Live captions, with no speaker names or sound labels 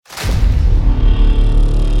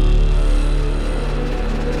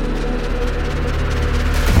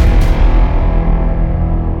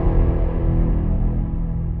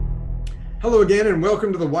Hello again, and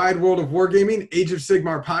welcome to the Wide World of Wargaming, Age of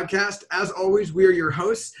Sigmar podcast. As always, we are your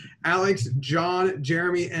hosts, Alex, John,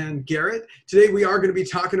 Jeremy, and Garrett. Today we are going to be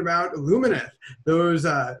talking about Lumineth, those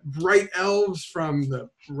bright elves from the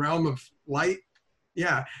realm of light.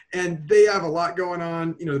 Yeah, and they have a lot going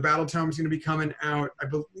on. You know, the Battle Tome is going to be coming out, I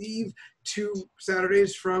believe, 2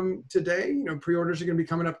 Saturdays from today. You know, pre-orders are going to be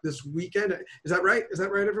coming up this weekend. Is that right? Is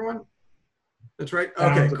that right, everyone? That's right.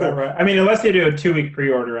 Okay, cool. Right. I mean, unless they do a 2-week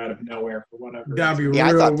pre-order out of nowhere for whatever. That'd be I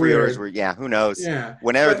real thought pre-orders weird. were. Who knows? Yeah.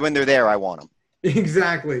 When they're there, I want them.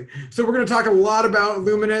 Exactly. So we're going to talk a lot about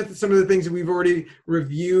Lumineth, some of the things that we've already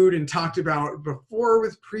reviewed and talked about before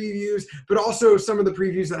with previews, but also some of the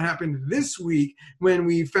previews that happened this week when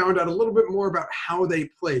we found out a little bit more about how they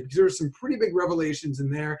played, because there were some pretty big revelations in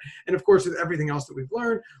there. And of course, with everything else that we've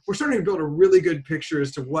learned, we're starting to build a really good picture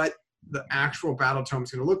as to what the actual Battle Tome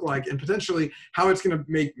is going to look like and potentially how it's going to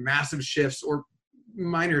make massive shifts or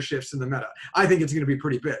minor shifts in the meta. I think it's going to be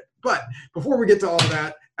pretty big. But before we get to all of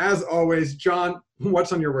that, as always, John,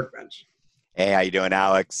 what's on your workbench? Hey, how you doing,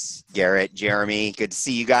 Alex, Garrett, Jeremy? Good to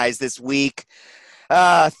see you guys this week.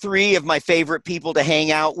 3 of my favorite people to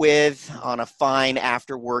hang out with on a fine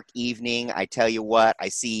after-work evening. I tell you what, I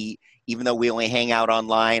see, even though we only hang out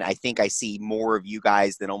online, I think I see more of you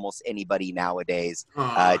guys than almost anybody nowadays,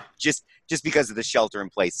 just because of the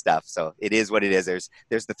shelter-in-place stuff. So it is what it is.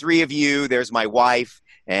 There's the 3 of you, there's my wife,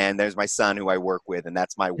 and there's my son who I work with, and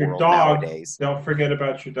that's my world nowadays. Don't forget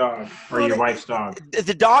about your dog or your wife's dog.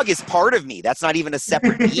 The dog is part of me. That's not even a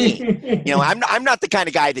separate being. You know, I'm not the kind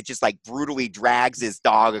of guy that just like brutally drags his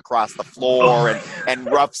dog across the floor and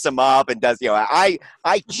roughs him up and does. You know, I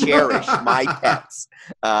cherish my pets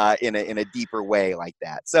in a deeper way like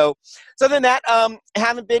that. So other than that,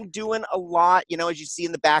 haven't been doing a lot. You know, as you see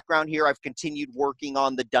in the background here, I've continued working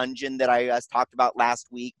on the dungeon that I talked about last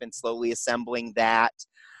week. Been slowly assembling that.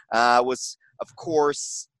 Was, of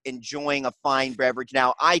course, enjoying a fine beverage.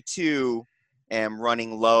 Now, I, too, am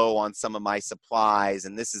running low on some of my supplies,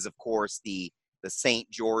 and this is, of course, the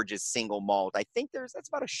St. George's single malt. I think that's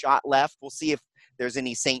about a shot left. We'll see if there's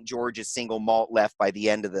any St. George's single malt left by the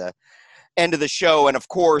end of the show. And, of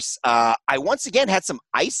course, I once again had some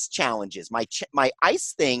ice challenges. My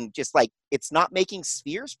ice thing, just like, it's not making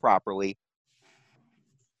spheres properly.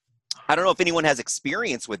 I don't know if anyone has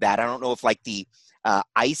experience with that. I don't know if, like, the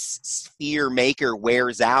ice sphere maker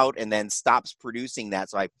wears out and then stops producing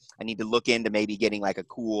that. So I need to look into maybe getting like a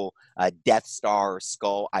cool Death Star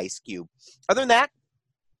skull ice cube. Other than that,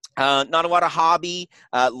 not a lot of hobby.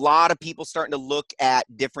 A lot of people starting to look at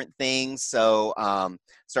different things. So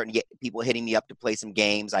starting to get people hitting me up to play some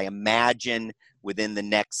games. I imagine within the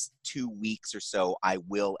next 2 weeks or so, I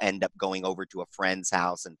will end up going over to a friend's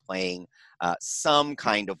house and playing some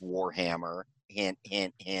kind of Warhammer. Hint,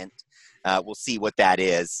 hint, hint. We'll see what that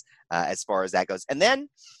is as far as that goes. And then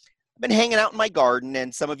I've been hanging out in my garden,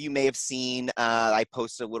 and some of you may have seen I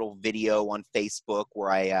posted a little video on Facebook where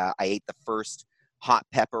I ate the first hot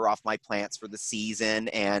pepper off my plants for the season,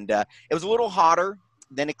 and it was a little hotter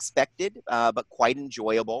than expected, but quite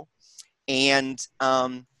enjoyable. And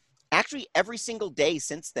actually, every single day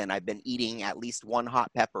since then, I've been eating at least 1 hot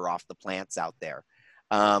pepper off the plants out there.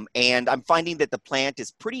 And I'm finding that the plant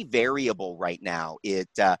is pretty variable right now.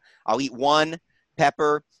 I'll eat 1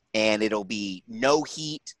 pepper and it'll be no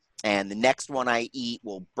heat, and the next one I eat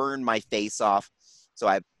will burn my face off. So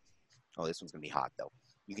this one's gonna be hot though.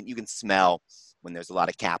 You can smell when there's a lot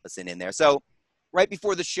of capsaicin in there. So right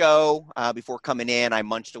before the show, before coming in, I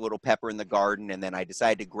munched a little pepper in the garden, and then I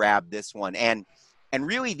decided to grab this one. And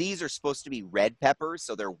really, these are supposed to be red peppers,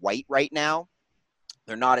 so they're white right now.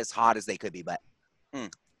 They're not as hot as they could be, but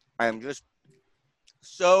I'm just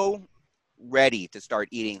so ready to start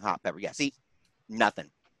eating hot pepper. Yeah, see, nothing.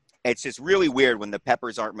 It's just really weird when the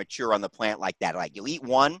peppers aren't mature on the plant like that. Like, you'll eat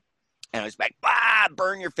one, and it's like,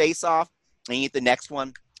 burn your face off, and you eat the next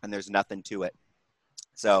one, and there's nothing to it.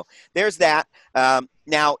 So there's that.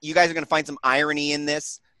 Now, you guys are going to find some irony in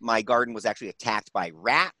this. My garden was actually attacked by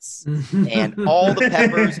rats, and all the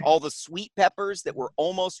peppers, all the sweet peppers that were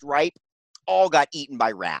almost ripe, all got eaten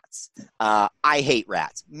by rats. I hate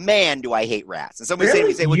rats. Man, do I hate rats. And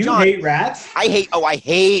somebody say, well, John, hate rats? I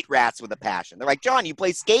hate rats with a passion. They're like, John, you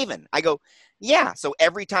play Skaven. I go, yeah. So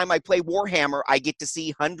every time I play Warhammer, I get to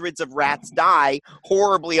see hundreds of rats die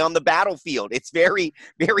horribly on the battlefield. It's very,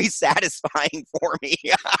 very satisfying for me.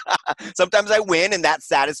 Sometimes I win, and that's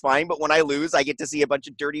satisfying. But when I lose, I get to see a bunch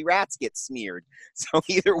of dirty rats get smeared. So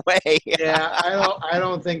either way. Yeah, I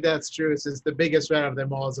don't think that's true, since the biggest rat of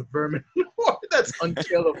them all is a vermin. That's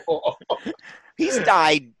unkillable. He's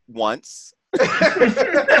died once.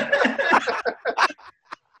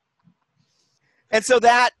 And so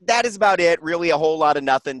that is about it. Really a whole lot of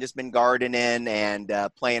nothing. Just been gardening and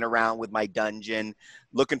playing around with my dungeon.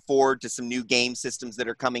 Looking forward to some new game systems that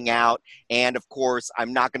are coming out. And, of course,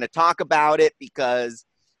 I'm not going to talk about it because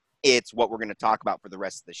it's what we're going to talk about for the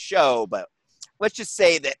rest of the show. But let's just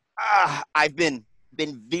say that I've been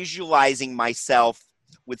visualizing myself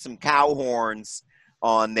with some cow horns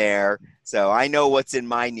on there. So I know what's in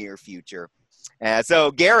my near future.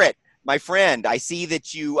 So, Garrett, my friend, I see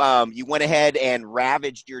that you went ahead and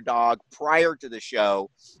ravaged your dog prior to the show,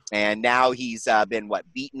 and now he's been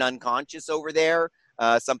beaten unconscious over there,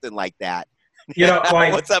 something like that. You know,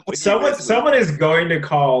 like What's up with someone is going to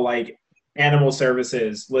call animal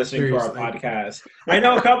services listening Seriously. to our podcast. I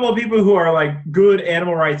know a couple of people who are good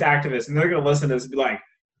animal rights activists, and they're going to listen to this and be like,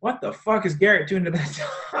 "What the fuck is Garrett doing to that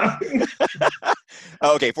dog?"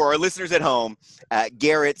 Okay, for our listeners at home,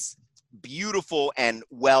 Garrett's beautiful and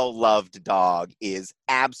well-loved dog is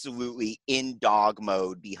absolutely in dog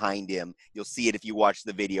mode behind him. You'll see it if you watch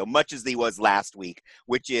the video, much as he was last week,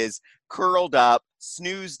 which is curled up,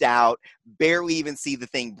 snoozed out, barely even see the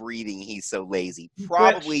thing breathing. He's so lazy.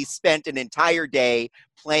 Probably spent an entire day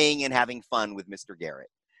playing and having fun with Mr. Garrett.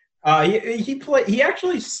 He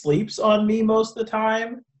actually sleeps on me most of the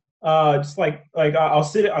time. Just I'll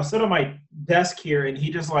sit on my desk here, and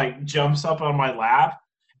he just jumps up on my lap.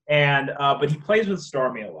 And but he plays with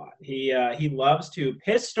Stormy a lot. He loves to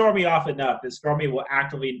piss Stormy off enough that Stormy will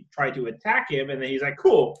actively try to attack him, and then he's like,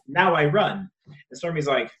 "Cool, now I run." And Stormy's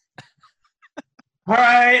like, "All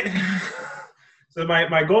right." So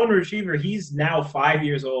my golden retriever, he's now 5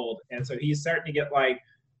 years old, and so he's starting to get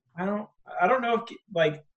I don't know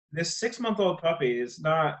if this 6-month-old puppy is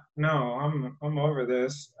not. No, I'm over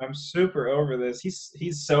this. I'm super over this.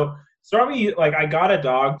 He's so Stormy. I got a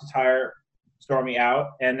dog to tire Stormy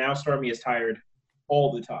out, and now Stormy is tired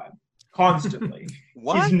all the time, constantly.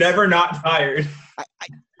 What? He's never not tired.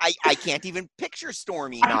 I can't even picture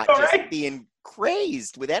Stormy not just being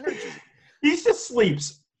crazed with energy. He just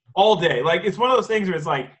sleeps all day. It's one of those things where it's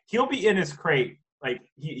he'll be in his crate.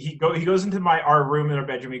 He goes into our room in our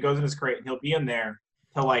bedroom. He goes in his crate, and he'll be in there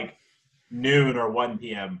till noon or 1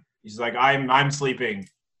 p.m. He's like, I'm sleeping,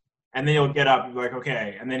 and then he'll get up and be like,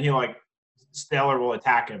 okay, and then he'll Stellar will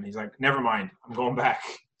attack him. He's like, never mind, I'm going back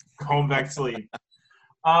to sleep.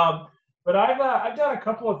 But I've done a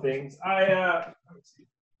couple of things. I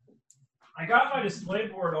got my display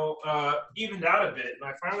board evened out a bit, and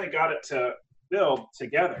I finally got it to build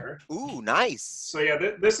together. Ooh, nice. So yeah,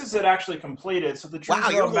 this is it actually completed. So the trees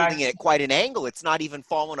you're holding it at quite an angle. It's not even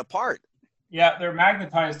falling apart. Yeah, they're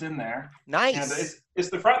magnetized in there. Nice. And it's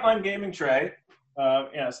the Frontline gaming tray. So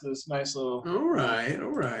this nice little. All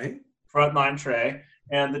right. Frontline tray,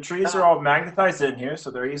 and the trees are all magnetized in here,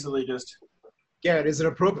 so they're easily just. Garrett, is it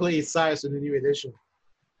appropriately sized for the new edition?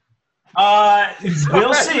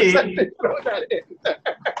 We'll see. Throw that in.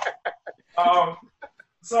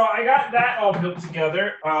 So I got that all built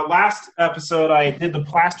together. Last episode, I did the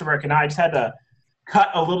plasterwork, and I just had to cut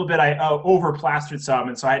a little bit. I over plastered some,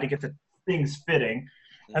 and so I had to get the things fitting.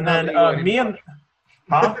 And then me and.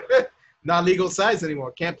 Huh? Not legal size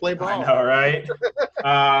anymore. Can't play ball. I know, right?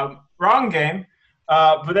 Wrong game.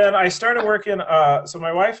 But then I started working. So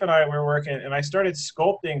my wife and I were working, and I started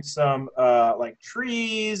sculpting some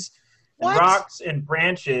trees, and rocks, and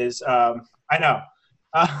branches. I know.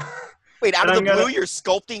 Wait, out of the blue, you're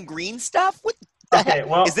sculpting green stuff? What the heck?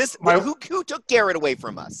 Well, is this who took Garrett away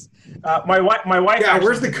from us? My wife. Yeah,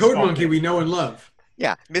 where's the code monkey we know and love?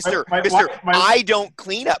 Yeah, Mr. My I don't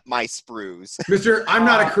clean up my sprues. Mr. I'm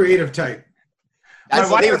not a creative type. Those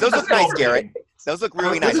look nice, Garrett. Those look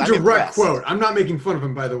really nice. That's a I'm direct impressed. quote. I'm not making fun of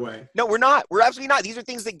him, by the way. No, we're not. We're absolutely not. These are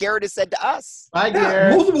things that Garrett has said to us. Hi, Yeah,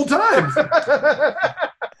 Garrett. multiple times.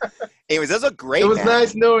 Anyways, those look great. It was man.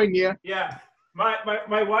 nice knowing you. Yeah,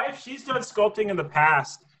 my wife, she's done sculpting in the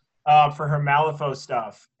past for her Malifaux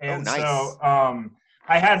stuff, and nice. So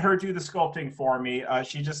I had her do the sculpting for me.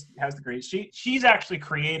 She just has the great. She's actually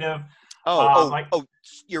creative.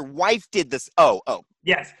 Your wife did this. Oh.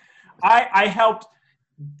 Yes, I helped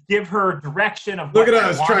give her direction of. Look what at I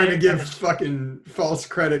us wanted, trying to give and fucking false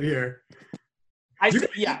credit here.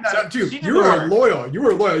 yeah. That So up too. she did You the were work. loyal. You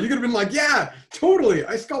could have been like, yeah, totally.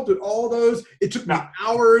 I sculpted all those. It took me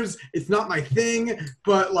hours. It's not my thing,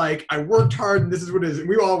 but I worked hard, and this is what it is. And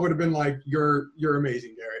we all would have been like, you're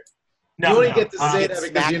amazing, Garrett. You only get to say that because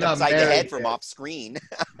Smacked you're not upside married. the head from yet. off screen.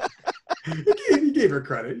 You gave her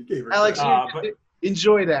credit. Alex, credit.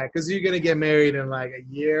 enjoy that because you're gonna get married in a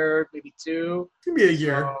year, maybe 2. It's gonna be a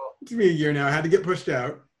year. So, It's gonna be a year now. I had to get pushed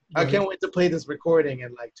out. I can't wait to play this recording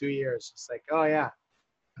in 2 years. It's oh yeah.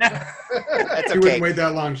 That's She okay. wouldn't wait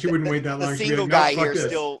that long. She wouldn't wait that long. The She'd be single like, guy "No, fuck here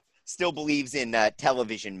this." still believes in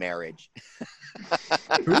television marriage.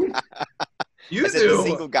 Who? You I said the do.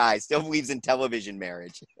 single guy still believes in television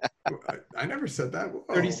marriage. I never said that.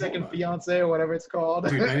 30-second fiance or whatever it's called.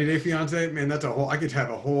 Dude, 90 Day Fiance, man, that's a whole. I could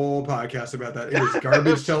have a whole podcast about that. It is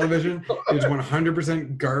garbage television. It is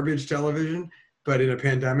 100% garbage television. But in a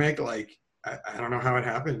pandemic, like I don't know how it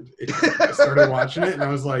happened. I started watching it and I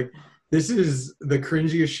was like, this is the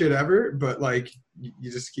cringiest shit ever. But like, you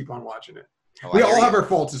just keep on watching it. Oh, We I all hear have you. our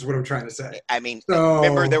faults, is what I'm trying to say. I mean, So-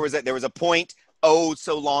 remember there was a point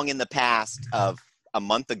so long in the past of a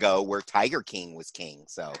month ago where Tiger King was king.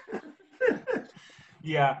 So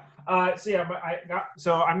Yeah.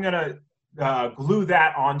 So I'm gonna glue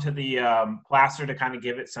that onto the plaster to kind of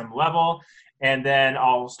give it some level, and then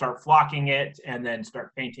I'll start flocking it and then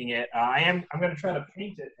start painting it. I'm gonna try to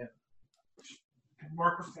paint it and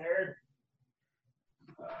more prepared.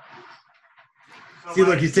 See,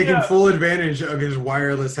 look, he's taking full advantage of his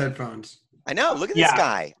wireless headphones. I know. Look at Yeah. this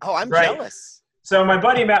guy. Oh, I'm Right. jealous. So my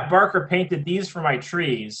buddy Matt Barker painted these for my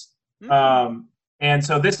trees. And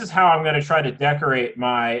so this is how I'm going to try to decorate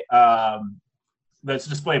my this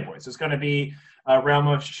display board. So it's going to be a Realm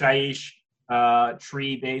of Shaiish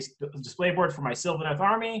tree-based display board for my Sylvaneth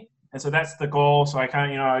army. And so that's the goal. So I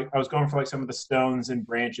kind of, I was going for like some of the stones and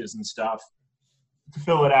branches and stuff to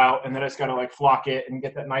fill it out. And then I just got to like flock it and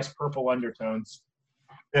get that nice purple undertones.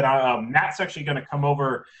 And Matt's actually going to come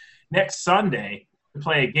over next Sunday to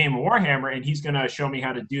play a game of Warhammer, and he's going to show me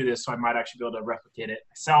how to do this, so I might actually be able to replicate it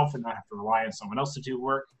myself and not have to rely on someone else to do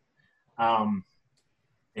work. And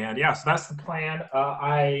yeah, so that's the plan.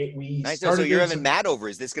 Nice. So you're having Matt over.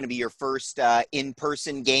 Is this going to be your first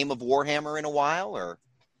in-person game of Warhammer in a while, or?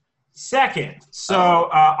 Second. So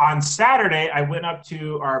on Saturday, I went up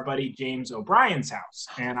to our buddy James O'Brien's house,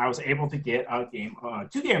 and I was able to get a game,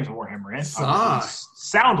 2 games of Warhammer in. He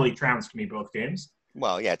soundly trounced me both games.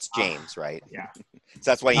 Well, yeah, it's James, right? Yeah.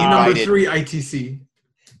 So that's why you Number invited. 3 ITC.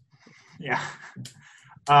 Yeah.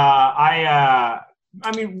 I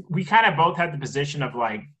mean, we kind of both had the position of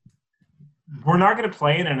like, we're not going to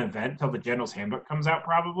play in an event till the General's Handbook comes out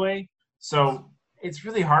probably. So it's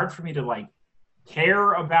really hard for me to like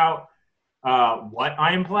care about what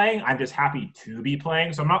I'm playing. I'm just happy to be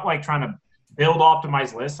playing. So I'm not like trying to build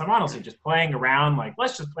optimized lists. I'm honestly just playing around like,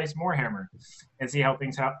 let's just play some Warhammer and see how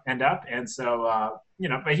things end up. And so,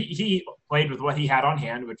 but he played with what he had on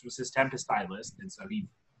hand, which was his Tempest Eye list. And so he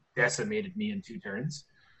decimated me in 2 turns.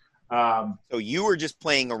 So you were just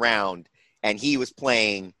playing around, and he was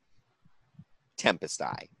playing Tempest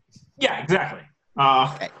Eye. Yeah, exactly.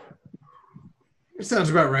 Okay. It sounds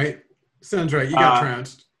about right. Sounds right. You got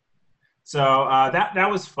trounced. So that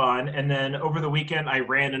was fun. And then over the weekend, I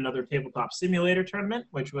ran another tabletop simulator tournament,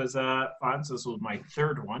 which was fun. So this was my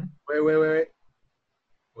 3rd one. Wait.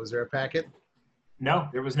 Was there a packet? No,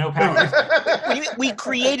 there was no packet. We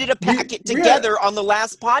created a packet together on the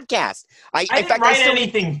last podcast. I didn't write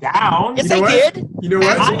anything down. Yes, You know I what? did. You know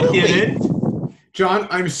what? I didn't. John,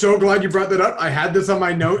 I'm so glad you brought that up. I had this on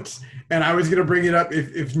my notes, and I was going to bring it up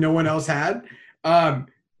if no one else had.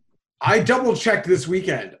 I double-checked this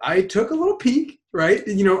weekend. I took a little peek, right?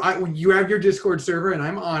 You have your Discord server, and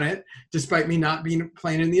I'm on it, despite me not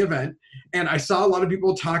playing in the event. And I saw a lot of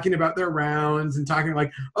people talking about their rounds and talking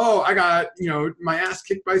like, oh, I got, my ass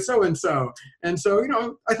kicked by so-and-so. And so,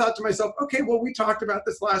 I thought to myself, okay, well, we talked about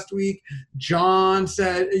this last week. John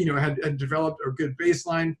said, had developed a good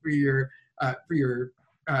baseline for your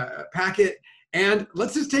packet. And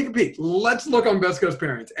let's just take a peek. Let's look on Best Coast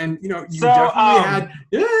Pairings. And, you definitely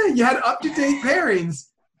you had up-to-date pairings,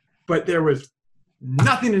 but there was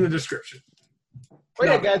nothing in the description.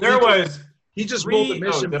 He just rolled the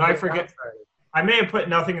mission. Did I forget? I may have put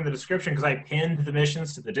nothing in the description because I pinned the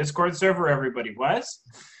missions to the Discord server where everybody was.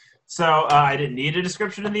 So I didn't need a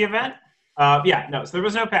description of the event. So there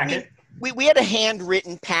was no packet. We had a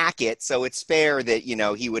handwritten packet, so it's fair that,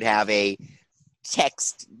 he would have a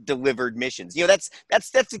text delivered missions. That's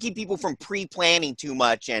to keep people from pre-planning too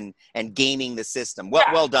much and gaming the system.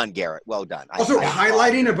 Well done, Garrett. Well done. Also,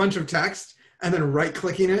 highlighting a bunch of text and then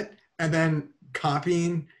right-clicking it and then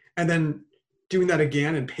copying and then doing that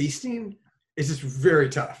again and pasting is just very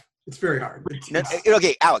tough. It's very hard.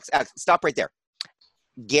 Okay, Alex, stop right there.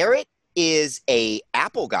 Garrett is a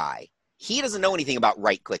Apple guy. He doesn't know anything about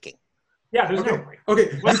right-clicking. Yeah, there's no right.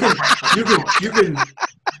 Okay, you can.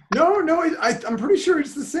 No, I'm pretty sure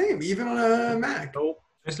it's the same, even on a Mac.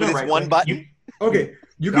 There's no right one button.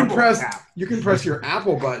 You can press your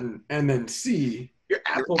Apple button and then see your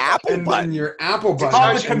Apple and button. Then your Apple button.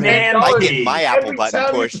 Call the command. I get my Apple button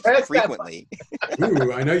pushed frequently.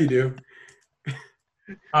 Ooh, I know you do.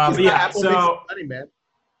 Apple makes money, man.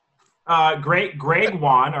 Greg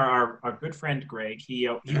won. Our good friend Greg. He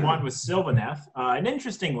won with Sylvaneth. An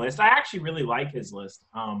interesting list. I actually really like his list.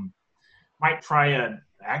 Might try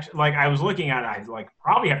I was looking at it. I like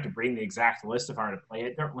probably have to bring the exact list if I were to play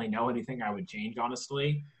it. Don't really know anything I would change,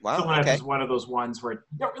 honestly. Wow. Sylvaneth Okay. is one of those ones where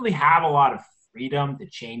you don't really have a lot of freedom to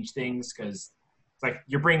change things because it's like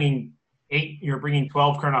you're bringing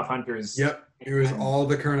 12 Kurnoth Hunters. Yep. It was all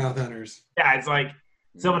the Kurnoth Hunters. Yeah, it's like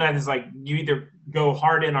Sylvaneth is like you either go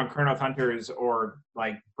hard in on Kurnoth Hunters or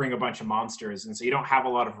like bring a bunch of monsters, and so you don't have a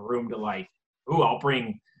lot of room to like, I'll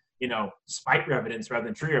bring, Spite Revenants rather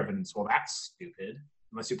than Tree Revenants. Well, that's stupid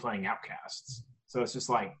unless you're playing Outcasts. So it's just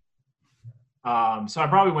like, so I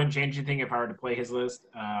probably wouldn't change anything if I were to play his list.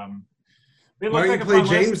 Why don't you play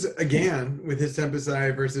James again with his Tempest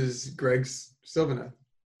versus Greg's Sylvaneth?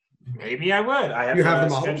 Maybe I would. I have You have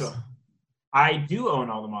the schedule. models? I do own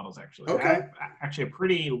all the models, actually. Okay. I have actually a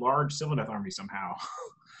pretty large Sylvaneth army somehow.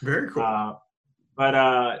 Very cool. Oh,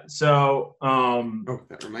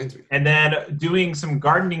 that reminds me. And then doing some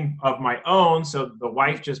gardening of my own. So the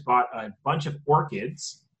wife just bought a bunch of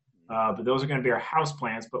orchids, but those are going to be our house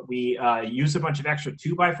plants. But we used a bunch of extra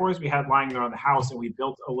 2x4s we had lying around the house, and we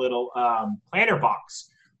built a little planter box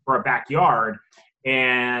for our backyard.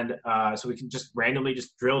 And so we can just randomly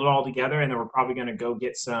just drill it all together, and then we're probably going to go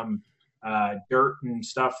get some dirt and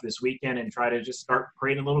stuff this weekend and try to just start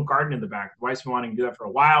creating a little garden in the back. The wife's been wanting to do that for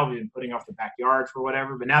a while. We've been putting off the backyard for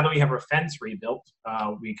whatever, but now that we have our fence rebuilt,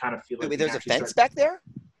 we kind of feel like There's a fence back there?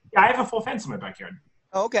 Yeah, I have a full fence in my backyard.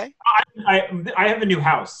 Oh, okay. I have a new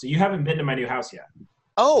house, so you haven't been to my new house yet.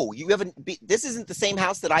 Oh, you haven't. This isn't the same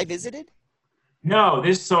house that I visited? No,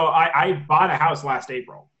 I bought a house last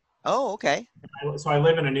April. Oh, okay. So I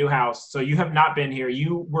live in a new house. So you have not been here.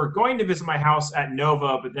 You were going to visit my house at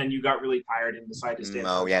Nova, but then you got really tired and decided to stay.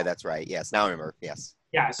 Oh, yeah, that's right. Yes, now I remember. Yes.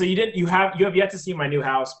 Yeah. So you have yet to see my new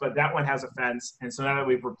house, but that one has a fence. And so now that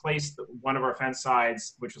we've replaced one of our fence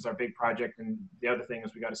sides, which was our big project, and the other thing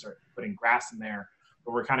is we got to start putting grass in there.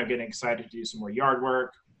 But we're kind of getting excited to do some more yard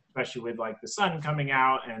work, especially with like the sun coming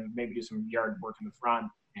out, and maybe do some yard work in the front.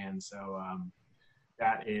 And so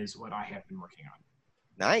that is what I have been working on.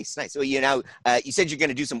 Nice. So you said you're going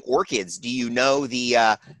to do some orchids. Do you know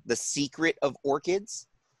the secret of orchids?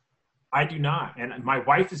 I do not, and my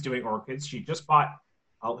wife is doing orchids. She just bought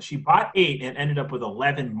 8 and ended up with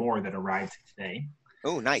 11 more that arrived today.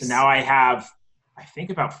 Oh, nice. So now I have, I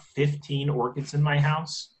think, about 15 orchids in my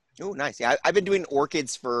house. Oh, nice. Yeah, I've been doing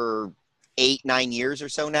orchids for 8-9 years or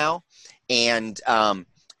so now, and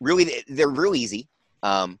really they're real easy.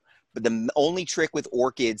 But the only trick with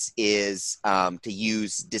orchids is to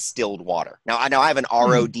use distilled water. Now, I know I have an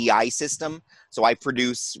RODI system, so I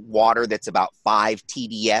produce water that's about 5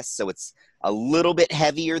 TDS, so it's a little bit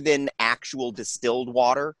heavier than actual distilled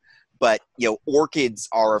water. But orchids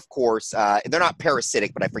are, of course, they're not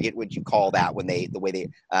parasitic, but I forget what you call that when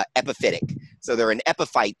epiphytic. So they're an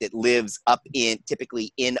epiphyte that lives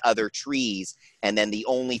typically in other trees, and then the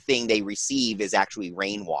only thing they receive is actually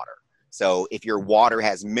rainwater. So if your water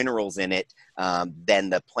has minerals in it, then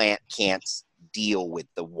the plant can't deal with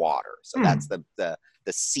the water. So that's the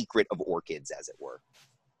secret of orchids, as it were.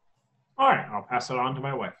 All right, I'll pass it on to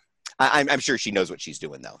my wife. I'm sure she knows what she's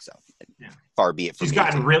doing, though. So far be it from she's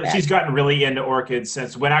gotten really into orchids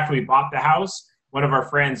since after we bought the house. One of our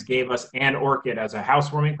friends gave us an orchid as a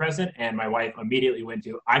housewarming present, and my wife immediately went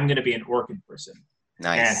to, I'm going to be an orchid person.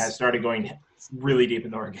 Nice. And has started going really deep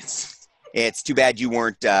in the orchids. It's too bad you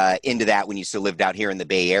weren't into that when you still lived out here in the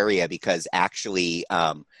Bay Area, because actually,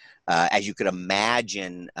 as you could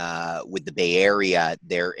imagine, with the Bay Area,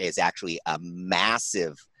 there is actually a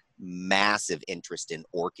massive interest in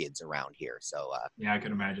orchids around here. So yeah, I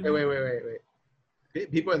can imagine. Wait.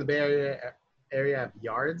 People in the Bay Area have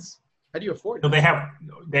yards? How do you afford it? No,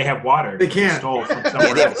 they have water. They can't. Stole from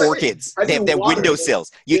somewhere they have else. orchids. They have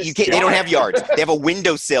windowsills. You can't. They don't have yards. They have a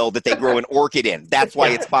windowsill that they grow an orchid in. That's why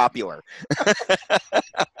it's popular.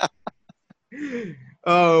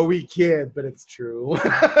 Oh, we kid, but it's true.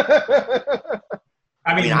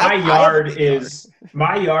 I mean, my yard is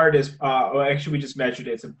actually we just measured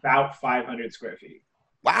it. It's about 500 square feet.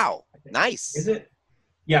 Wow, nice. Is it?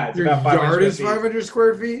 Yeah, it's Your about 500 yard is square feet. 500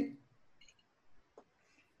 square feet?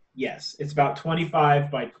 Yes, it's about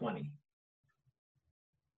 25 by 20.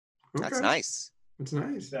 That's Okay. nice. That's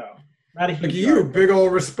nice. So not a huge Look at you, yard. big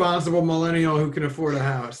old responsible millennial who can afford a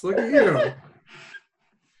house. Look at you.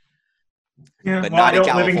 Yeah, But well, I not in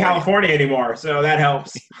don't live in California. California anymore, so that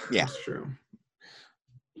helps. Yeah. That's true.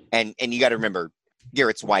 And you got to remember,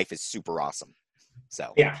 Garrett's wife is super awesome.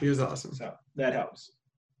 So Yeah, She is awesome. so that helps.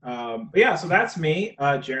 But yeah, so that's me,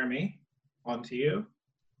 Jeremy. On to you.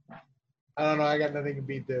 I don't know. I got nothing to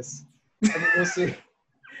beat this. I mean, we'll see.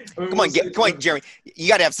 I mean, Come on, come on, Jeremy. You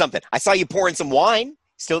got to have something. I saw you pouring some wine.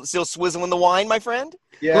 Still swizzling the wine, my friend?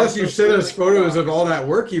 Yeah, Plus, you so- sent us photos of all that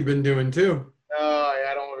work you've been doing too. Oh,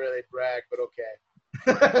 yeah, I don't really brag, but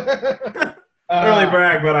okay. I don't really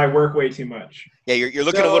brag, but I work way too much. Yeah, you're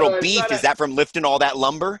looking So, a little it's beefed. not Is that from lifting all that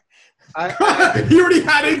lumber? You already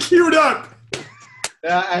had it queued up.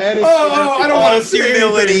 I had it. I don't want to False say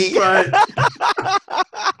humility. anything,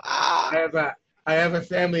 but I have a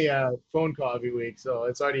family phone call every week, so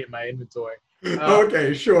it's already in my inventory.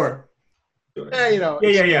 okay, sure. Yeah, you know.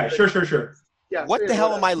 Yeah. Sure. Yeah. What the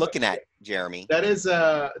hell am I looking at, Jeremy? That is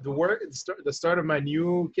the start of my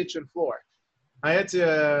new kitchen floor. I had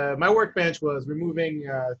to. My workbench was removing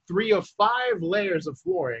 3 of 5 layers of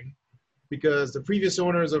flooring because the previous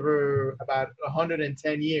owners over about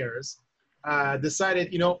 110 years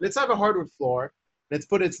decided, let's have a hardwood floor. Let's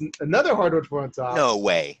put another hardwood floor on top. No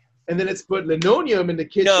way. And then let's put linoleum in the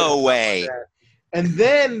kitchen. No way. And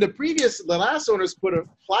then the last owners put a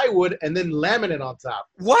plywood and then laminate on top.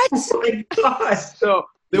 What? Oh my God. So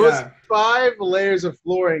there was Yeah. 5 layers of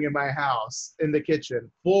flooring in my house, in the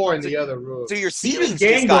kitchen, 4 in the other room. So your You ceilings just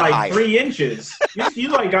just gained got like higher. 3 inches. You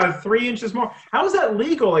like got 3 inches more. How is that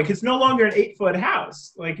legal? Like it's no longer an 8-foot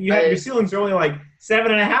house. Like your ceilings are only like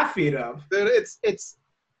 7.5 feet up. Dude, it's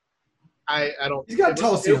I don't. He's got it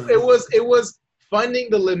tall was- ceilings. It was finding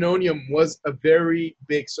the linoleum was a very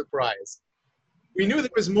big surprise. We knew there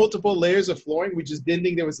was multiple layers of flooring. We just didn't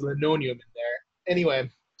think there was linoleum in there. Anyway,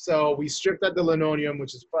 so we stripped out the linoleum,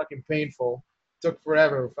 which is fucking painful. Took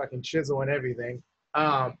forever, fucking chisel and everything.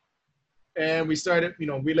 And we started,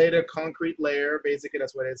 we laid a concrete layer. Basically,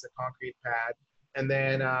 that's what it is, a concrete pad. And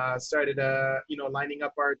then started, lining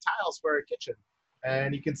up our tiles for our kitchen.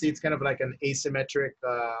 And you can see it's kind of like an asymmetric,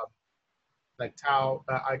 like tile,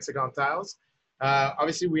 hexagon tiles.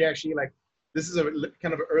 Obviously, we actually this is a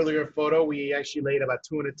kind of an earlier photo. We actually laid about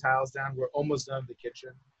 200 tiles down. We're almost done with the kitchen.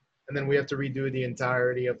 And then we have to redo the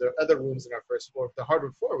entirety of the other rooms in our first floor, the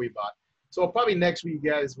hardwood floor we bought. So probably next week,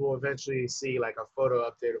 you guys will eventually see like a photo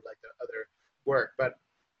update of like the other work. But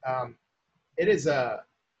it is I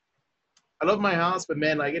love my house, but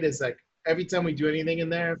man, like it is like every time we do anything in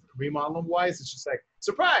there, remodeling wise, it's just like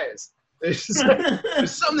surprise. There's just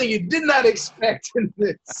there's something you did not expect in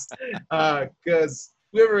this. Because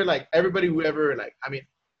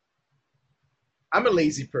I'm a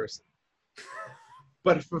lazy person.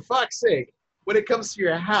 But for fuck's sake, when it comes to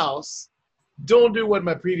your house, don't do what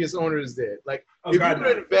my previous owners did. Like, if you're going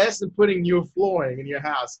to invest in putting new flooring in your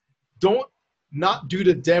house, don't not do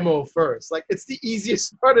the demo first. Like, it's the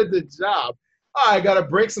easiest part of the job. Oh, I got to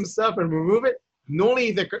break some stuff and remove it. Not only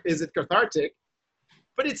is it cathartic,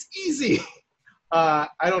 but it's easy. I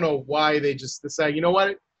don't know why they just decide, you know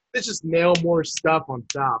what? Let's just nail more stuff on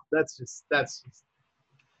top. That's just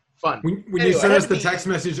fun. When Anyway, you sent us the that'd be- text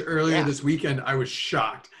message earlier Yeah. this weekend, I was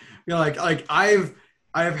shocked. Like I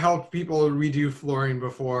have helped people redo flooring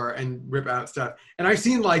before and rip out stuff, and I've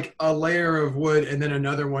seen like a layer of wood and then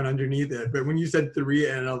another one underneath it. But when you said 3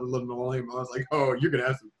 and a linoleum, I was like, oh, you're gonna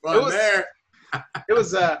have some fun there. It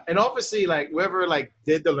was and obviously like whoever like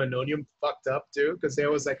did the linoleum fucked up too, because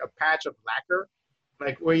there was like a patch of lacquer,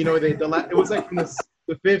 like where it was like from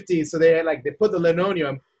the 50s, so they put the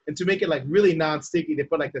linoleum, and to make it like really non-sticky, they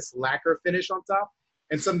put like this lacquer finish on top,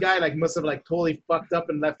 and some guy like must have like totally fucked up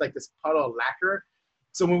and left like this puddle of lacquer.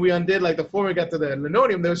 So when we undid like the floor, we got to the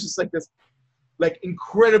linoleum, there was just like this like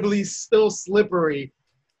incredibly still slippery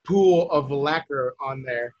pool of lacquer on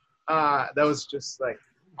there. That was just like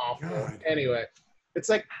awful. God. Anyway, it's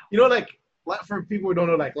like, like for people who don't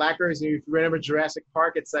know, like lacquer is, if you remember Jurassic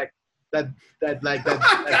Park, it's like that That's like,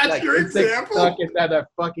 your it's like example? stuck in that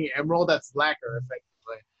fucking emerald. That's lacquer,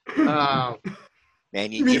 effectively.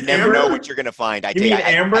 Man, You you mean never know amber? what you're going to find. I You tell mean you,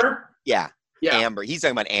 amber? yeah, Yeah. amber. He's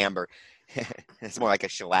talking about amber. It's more like a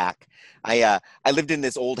shellac. I lived in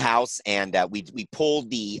this old house, and we pulled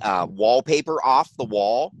the wallpaper off the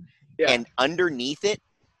wall, Yeah. and underneath it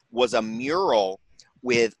was a mural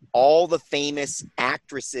with all the famous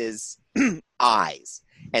actresses' eyes.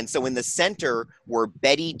 And so in the center were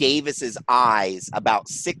Betty Davis's eyes, about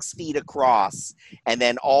 6 feet across, and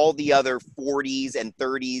then all the other 40s and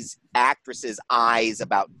 30s actresses' eyes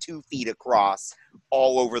about 2 feet across,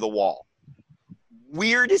 all over the wall.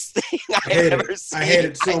 Weirdest thing I've ever seen. I hate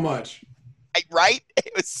it so much. Right?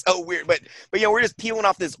 It was so weird. But we're just peeling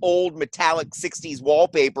off this old metallic 60s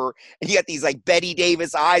wallpaper, and you got these like Betty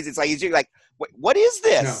Davis eyes. It's like you're like, what is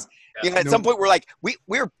this? No. At some point we're like,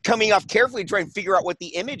 we're coming off carefully trying to figure out what the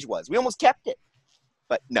image was. We almost kept it.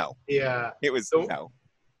 But no, Yeah. it was So- no.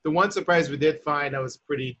 The one surprise we did find that was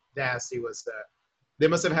pretty nasty was they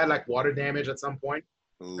must have had like water damage at some point,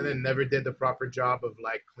 Ooh. and then never did the proper job of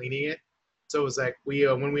like cleaning it. So it was like we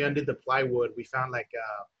when we undid the plywood, we found like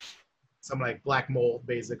some like black mold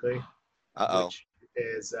basically, Uh-oh. which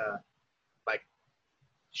is like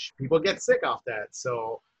people get sick off that.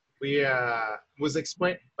 So we was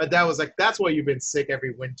explained, but that was like that's why you've been sick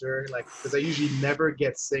every winter, like because I usually never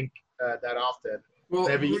get sick that often. Well,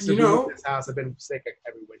 Whenever used to you move know, this house, I've been sick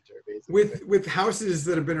every winter basically. with houses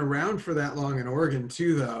that have been around for that long in Oregon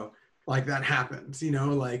too, though, like that happens. You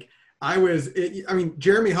know, like I mean,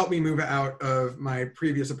 Jeremy helped me move out of my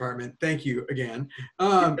previous apartment. Thank you again.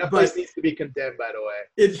 That place needs to be condemned, by the way.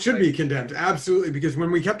 It should be condemned, absolutely, because when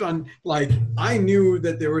we kept on, like, I knew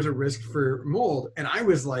that there was a risk for mold, and I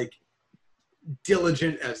was like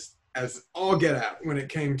diligent as all get out when it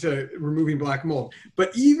came to removing black mold. But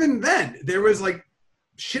even then, there was like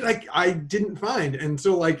shit like I didn't find, and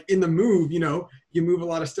so like in the move, you know, you move a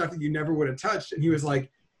lot of stuff that you never would have touched, and he was like,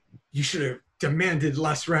 "You should have demanded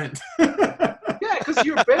less rent." Yeah, because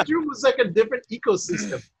your bedroom was like a different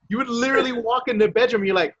ecosystem. You would literally walk in the bedroom,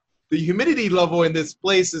 you're like, the humidity level in this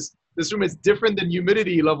room is different than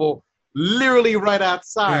humidity level literally right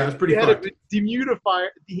outside. Yeah, it's pretty you had fucked. a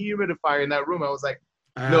dehumidifier in that room. I was like,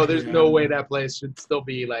 no, there's no way that place should still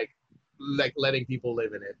be like letting people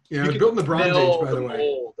live in it. Yeah, You it was can built in the Bronze smell Age, by the way.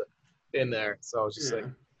 mold in there. So I was just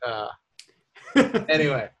Yeah. like,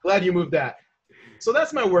 anyway, glad you moved that. So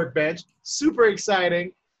that's my workbench. Super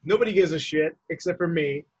exciting. Nobody gives a shit except for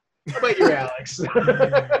me. How about you, Alex?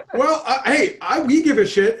 Well, hey, we give a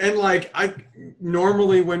shit, and like I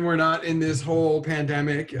normally when we're not in this whole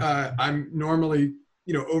pandemic, I'm normally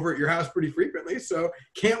over at your house pretty frequently. So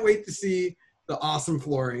can't wait to see the awesome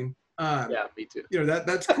flooring. Yeah, me too.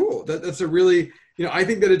 That's cool. That's a really I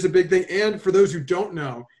think that it's a big thing. And for those who don't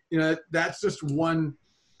know, that's just one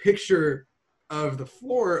picture of the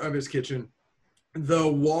floor of his kitchen. The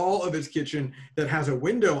wall of his kitchen that has a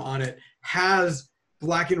window on it has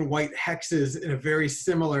black and white hexes in a very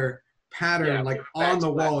similar pattern, like on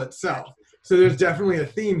the wall itself. So there's definitely a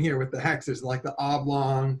theme here with the hexes, like the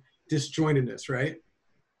oblong disjointedness, right?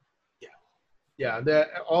 Yeah, the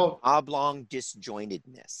Oblong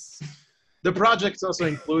disjointedness. The project also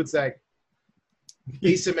includes like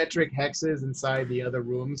asymmetric hexes inside the other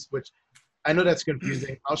rooms, which I know that's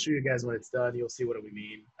confusing. I'll show you guys when it's done. You'll see what we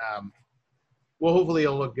mean. Well, hopefully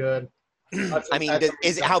it'll look good. I mean,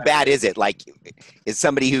 how bad is it? Like, is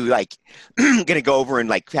somebody who like gonna go over and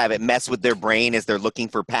like have it mess with their brain as they're looking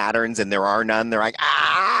for patterns and there are none? They're like,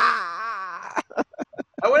 ah.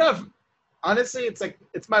 I would have, honestly,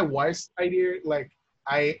 it's my wife's idea. Like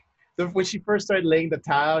when she first started laying the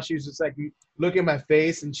tile, she was just like, look at my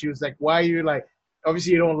face, and she was like, why are you like,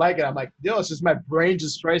 obviously you don't like it. I'm like, no, it's just my brain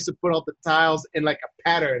just tries to put all the tiles in like a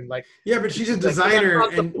pattern. Like, yeah, but she's a designer.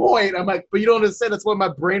 That's not the point. I'm like, but you don't understand. That's what my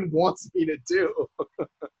brain wants me to do.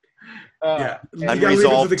 Yeah,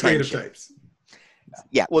 unresolved the creative tension. types.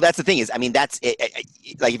 Yeah, well, that's the thing is, I mean, that's it,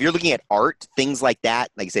 like if you're looking at art, things like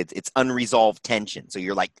that, like I said, it's unresolved tension. So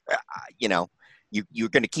you're like, you're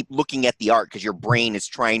going to keep looking at the art because your brain is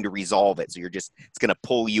trying to resolve it. So it's going to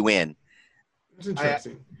pull you in. It's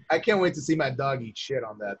interesting. I can't wait to see my dog eat shit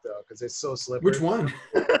on that though, because it's so slippery. Which one?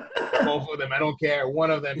 Both of them. I don't care. One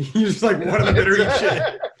of them. You're just like, one of them better eat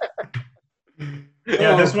shit.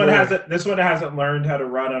 Yeah, this one boy. hasn't learned how to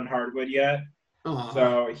run on hardwood yet. Aw.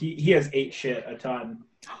 So he has ate shit a ton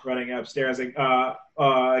running upstairs.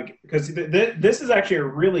 Because this is actually a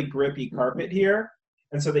really grippy carpet here,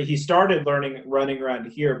 and so that he started running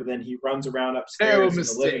around here, but then he runs around upstairs in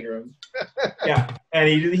the living room. Yeah, and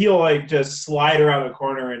he'll like just slide around a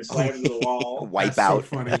corner and slide into the wall. Wipe That's out.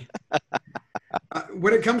 So funny.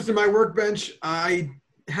 When it comes to my workbench, I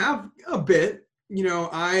have a bit.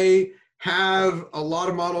 I have a lot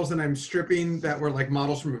of models that I'm stripping that were like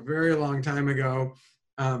models from a very long time ago.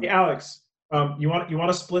 Hey, Alex, you want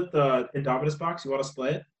to split the Indominus box? You want to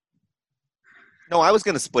split? No, I was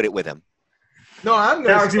going to split it with him. No, I'm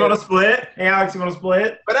gonna. Alex, you want to split? Hey, Alex, you want to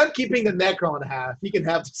split? But I'm keeping the Necron half. He can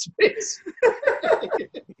have the space.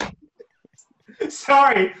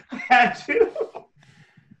 Sorry, I had to.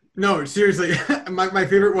 No, seriously. My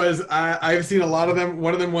favorite was I've seen a lot of them.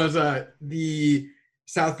 One of them was the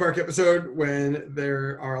South Park episode when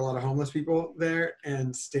there are a lot of homeless people there,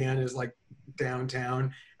 and Stan is like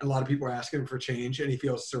downtown, and a lot of people are asking for change, and he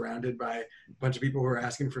feels surrounded by a bunch of people who are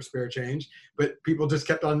asking for spare change, but people just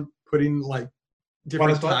kept on putting like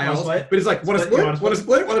different tiles. But it's like, want to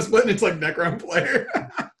split, and it's like Necron player.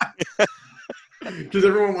 Because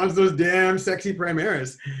everyone wants those damn sexy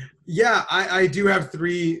Primaris. Yeah, I do have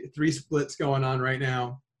three splits going on right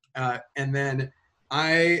now. And then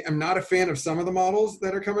I am not a fan of some of the models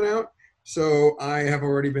that are coming out. So I have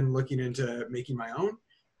already been looking into making my own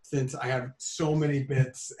since I have so many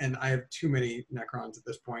bits and I have too many Necrons at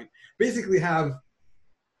this point. Basically I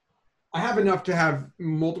have enough to have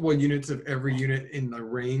multiple units of every unit in the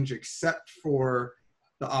range except for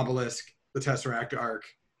the Obelisk, the Tesseract Arc.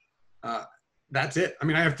 That's it. I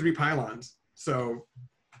mean, I have 3 pylons. So,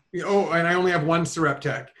 and I only have 1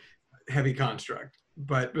 Sereptech heavy construct.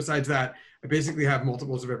 But besides that, I basically have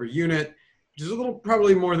multiples of every unit, which is a little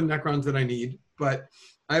probably more than Necrons that I need. But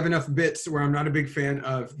I have enough bits where I'm not a big fan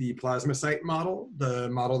of the Plasmacyte model, the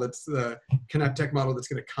model that's the Kinectech model that's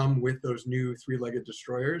going to come with those new 3-legged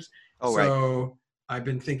destroyers. Oh, so I've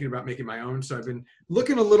been thinking about making my own. So I've been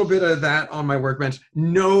looking a little bit of that on my workbench.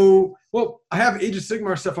 Well, I have Age of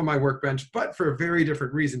Sigmar stuff on my workbench, but for a very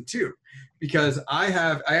different reason too. Because I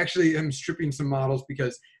actually am stripping some models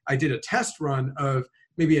because I did a test run of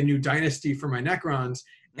maybe a new dynasty for my Necrons.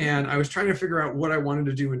 And I was trying to figure out what I wanted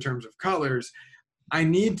to do in terms of colors. I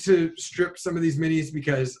need to strip some of these minis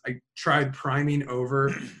because I tried priming over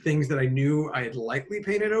things that I knew I had likely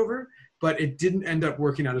painted over, but it didn't end up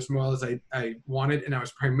working out as well as I wanted. And that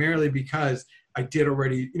was primarily because I did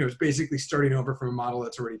already, it's basically starting over from a model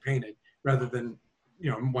that's already painted rather than,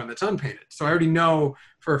 one that's unpainted. So I already know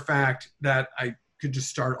for a fact that I could just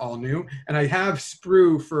start all new. And I have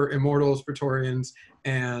sprue for Immortals, Praetorians,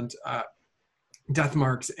 and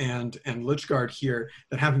Deathmarks and Lichguard here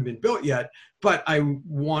that haven't been built yet, but I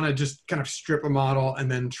want to just kind of strip a model and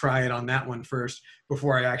then try it on that one first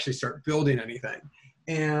before I actually start building anything.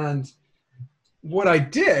 And what I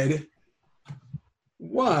did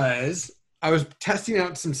was I was testing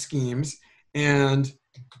out some schemes and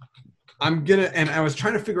I was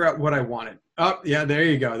trying to figure out what I wanted. Oh, yeah, there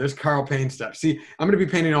you go. There's Carl Payne stuff. See, I'm going to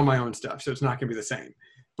be painting all my own stuff, so it's not going to be the same.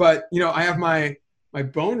 But, I have my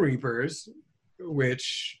Bone Reapers,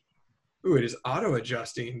 which, it is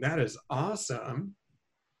auto-adjusting. That is awesome.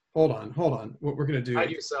 Hold on. What we're going to do.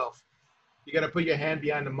 Hide yourself. You got to put your hand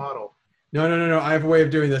behind the model. No. I have a way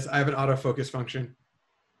of doing this. I have an autofocus function.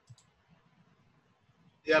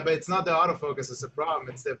 Yeah, but it's not the autofocus. It's the problem.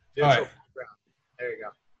 It's the virtual background. There you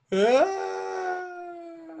go.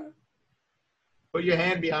 Put your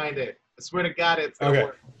hand behind it. I swear to God, it's going to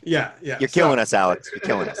work. Yeah. You're killing us, Alex. You're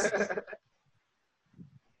killing us.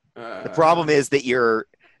 The problem is that your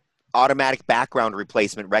automatic background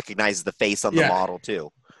replacement recognizes the face on the model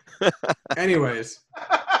too. Anyways,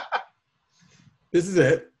 this is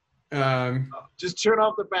it. Just turn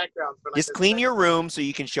off the background. Just clean your room so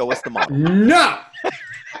you can show us the model. No!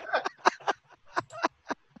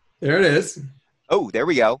 There it is. Oh, there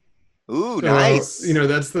we go. Ooh, so, nice.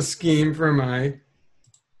 That's the scheme for my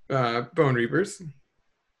Bone Reapers.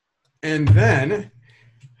 And then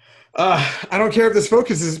I don't care if this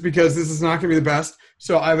focuses because this is not going to be the best.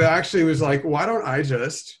 So I actually was like, why don't I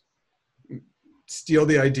just steal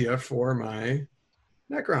the idea for my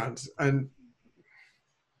Necrons? And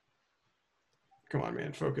come on,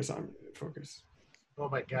 man, focus. Oh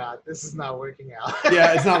my God, this is not working out.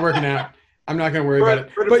 Yeah, it's not working out. I'm not going to worry about it.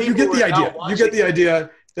 But you get the idea. You get the idea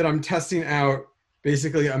that I'm testing out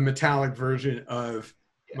basically a metallic version of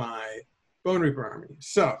my Bone Reaper army.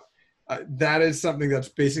 So that is something that's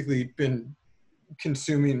basically been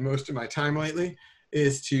consuming most of my time lately,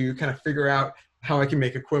 is to kind of figure out how I can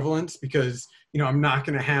make equivalents, because, I'm not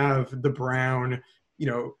going to have the brown,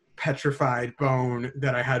 petrified bone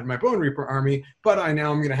that I had in my Bone Reaper army, but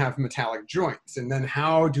now I'm going to have metallic joints. And then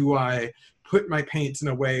how do I put my paints in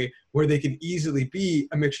a way where they can easily be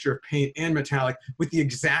a mixture of paint and metallic with the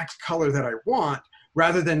exact color that I want,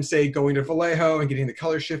 rather than, say, going to Vallejo and getting the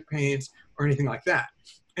color shift paints or anything like that.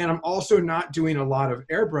 And I'm also not doing a lot of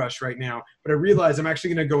airbrush right now, but I realize I'm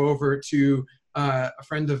actually going to go over to a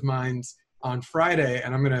friend of mine's on Friday,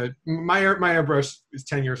 and my airbrush is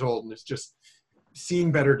 10 years old and it's just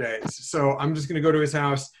seen better days. So I'm just going to go to his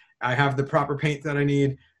house. I have the proper paint that I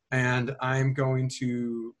need, and I'm going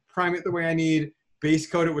to prime it the way I need, base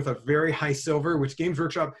coat it with a very high silver, which Games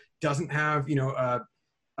Workshop doesn't have,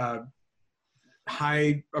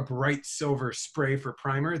 a bright silver spray for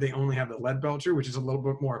primer. They only have the lead belcher, which is a little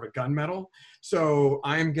bit more of a gunmetal. So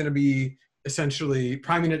I'm going to be essentially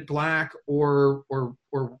priming it black or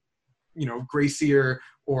gray sear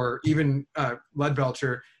or even lead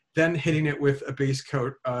belcher, then hitting it with a base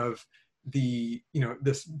coat of the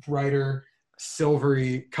this brighter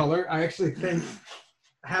silvery color. I actually think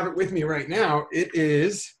I have it with me right now. It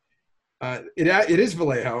is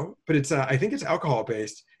Vallejo, but it's I think it's alcohol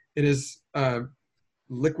based. It is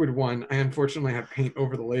Liquid One. I unfortunately have paint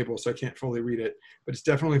over the label, so I can't fully read it, but it's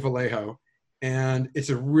definitely Vallejo, and it's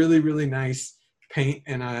a really, really nice paint.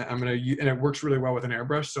 And and it works really well with an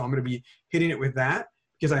airbrush, so I'm gonna be hitting it with that,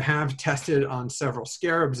 because I have tested on several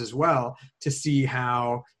scarabs as well to see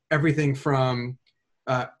how everything from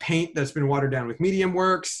paint that's been watered down with medium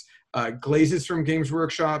works, glazes from Games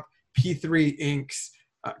Workshop, P3 inks,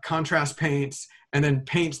 contrast paints, and then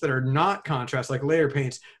paints that are not contrast, like layer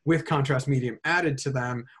paints with contrast medium added to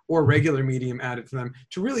them or regular medium added to them,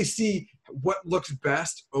 to really see what looks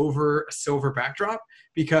best over a silver backdrop.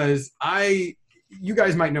 Because you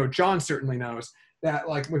guys might know, John certainly knows, that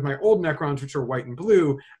like with my old Necrons, which are white and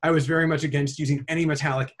blue, I was very much against using any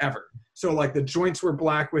metallic ever. So like the joints were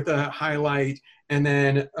black with a highlight, and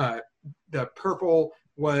then the purple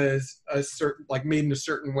was a certain, like made in a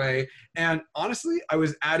certain way. And honestly, I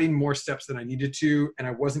was adding more steps than I needed to, and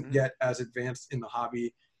I wasn't yet as advanced in the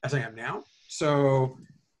hobby as I am now. So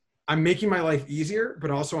I'm making my life easier,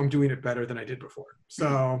 but also I'm doing it better than I did before.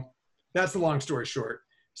 So that's the long story short.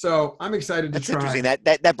 So I'm excited to try. That's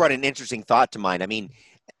interesting. That brought an interesting thought to mind. I mean,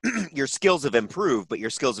 your skills have improved, but your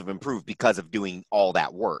skills have improved because of doing all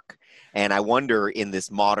that work. And I wonder, in this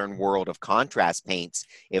modern world of contrast paints,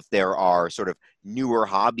 if there are sort of newer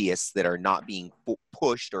hobbyists that are not being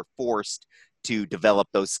pushed or forced to develop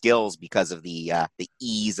those skills because of the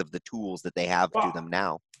ease of the tools that they have to them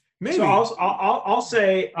now. Maybe. So I'll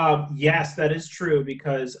say yes, that is true,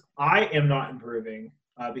 because I am not improving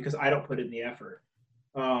because I don't put in the effort.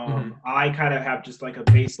 I kind of have just like a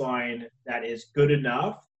baseline that is good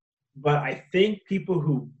enough, but I think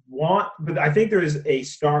I think there is a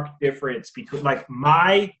stark difference between, like,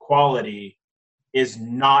 my quality is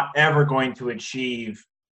not ever going to achieve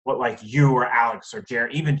what like you or Alex or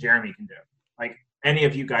even Jeremy can do. Like any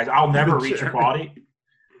of you guys, I'll never reach your quality.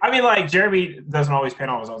 I mean, like, Jeremy doesn't always paint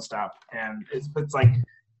all his own stuff, and it's like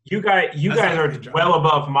you guys are well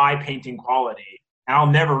above my painting quality. And I'll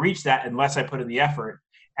never reach that unless I put in the effort.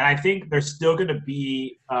 And I think there's still going to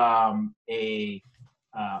be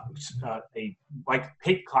like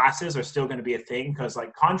paint classes are still going to be a thing, because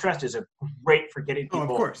like contrast is great for getting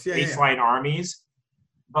people baseline armies,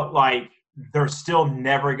 but like they're still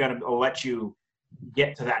never going to let you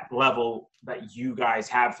get to that level that you guys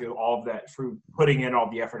have through putting in all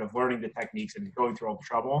the effort of learning the techniques and going through all the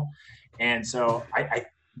trouble. And so I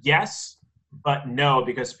yes, but no,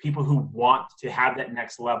 because people who want to have that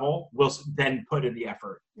next level will then put in the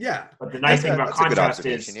effort. Yeah. But the nice thing about contrast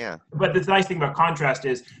is, but the nice thing about contrast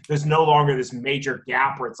is there's no longer this major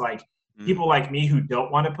gap where it's like people like me who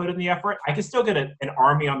don't want to put in the effort, I can still get an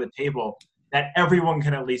army on the table that everyone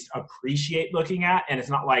can at least appreciate looking at, and it's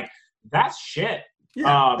not like that's shit.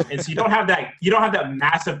 Yeah. And so you don't have that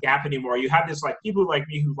massive gap anymore. You have this like people like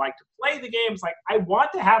me who like to play the games. Like, I want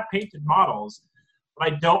to have painted models, but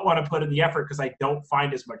I don't want to put in the effort because I don't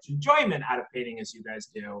find as much enjoyment out of painting as you guys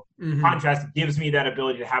do. Contrast gives me that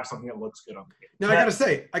ability to have something that looks good on the page. Now,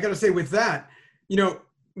 I gotta say with that,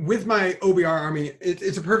 with my OBR army,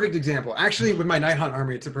 it's a perfect example. Actually, with my Nighthaunt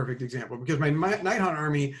army, it's a perfect example, because my Nighthaunt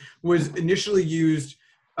army was initially used.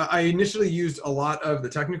 I initially used a lot of the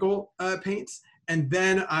technical paints, and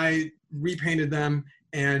then I repainted them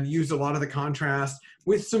and used a lot of the contrast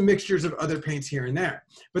with some mixtures of other paints here and there.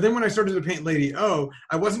 But then when I started to paint Lady O,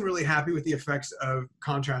 I wasn't really happy with the effects of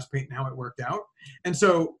contrast paint and how it worked out. And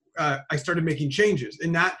so I started making changes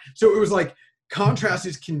in that. So it was like, contrast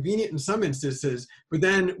is convenient in some instances, but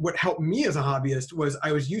then what helped me as a hobbyist was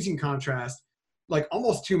I was using contrast like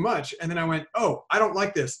almost too much. And then I went, oh, I don't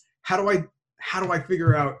like this. How do I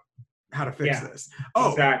figure out how to fix this?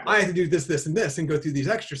 Oh, exactly. I have to do this, this, and this, and go through these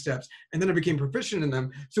extra steps. And then I became proficient in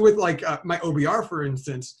them. So with like my OBR, for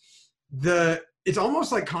instance, it's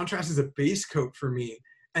almost like contrast is a base coat for me.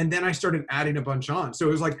 And then I started adding a bunch on. So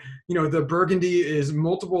it was like, the burgundy is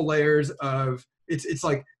multiple layers of, it's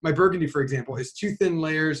like my burgundy, for example, is 2 thin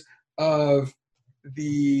layers of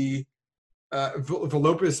the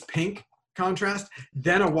Volupus pink contrast,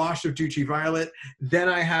 then a wash of Duchy violet, then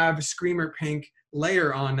I have Screamer pink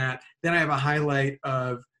layer on that, then I have a highlight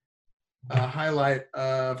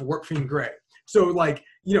of Warp Fiend gray. So like,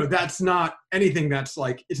 that's not anything that's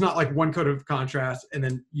like, it's not like one coat of contrast and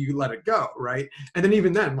then you let it go, right? And then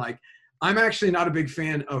even then, like, I'm actually not a big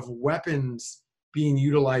fan of weapons being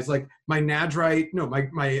utilized, like my Nadrite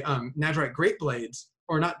Great Blades,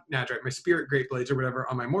 or not Nadrite, my Spirit Great Blades or whatever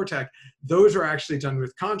on my Mortek, those are actually done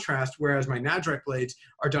with contrast, whereas my Nadrite blades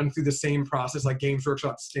are done through the same process, like Games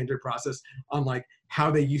Workshop's standard process on like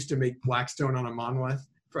how they used to make Blackstone on a monolith,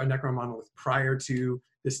 for a Necron monolith, prior to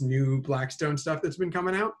this new Blackstone stuff that's been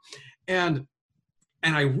coming out. And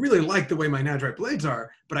I really like the way my Nadrite blades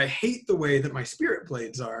are, but I hate the way that my Spirit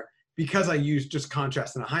blades are, because I use just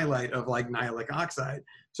contrast and a highlight of like Nihilic Oxide.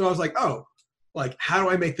 So I was like, oh, like, how do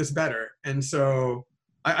I make this better? And so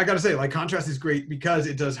I got to say, like, contrast is great because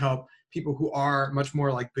it does help people who are much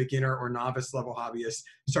more like beginner or novice level hobbyists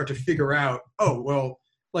start to figure out, oh, well,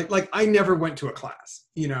 like I never went to a class,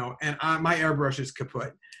 you know, and my airbrush is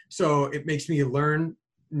kaput. So it makes me learn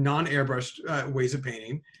non-airbrushed ways of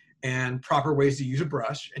painting and proper ways to use a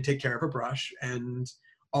brush and take care of a brush and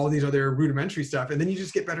all these other rudimentary stuff. And then you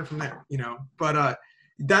just get better from there, you know. But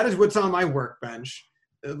that is what's on my workbench.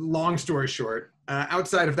 Long story short,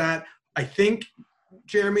 outside of that, I think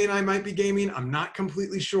Jeremy and I might be gaming. I'm not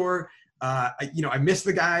completely sure. I miss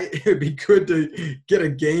the guy. It'd be good to get a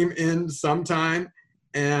game in sometime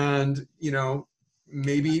and, you know,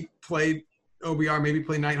 maybe play OBR, maybe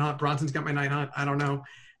play Night Hunt. Bronson's got my Night Hunt. I don't know.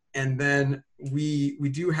 And then we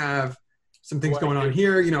do have some things going on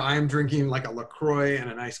here. You know, I'm drinking like a LaCroix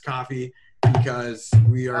and a nice coffee because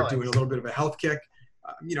we are doing a little bit of a health kick.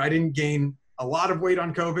 You know, I didn't gain a lot of weight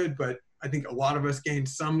on COVID, but I think a lot of us gained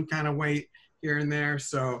some kind of weight here and there.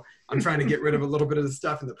 So I'm trying to get rid of a little bit of the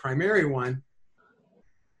stuff in the primary one.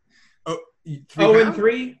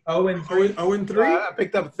 0-3. I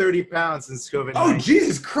picked up 30 pounds since COVID. Oh,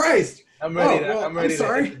 Jesus Christ. I'm ready to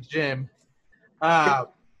hit the gym.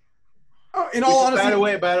 In all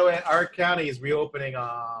honesty. By the way, our county is reopening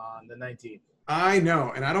on the 19th. I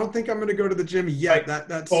know, and I don't think I'm going to go to the gym yet. Like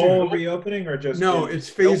that's full reopening or just no? It's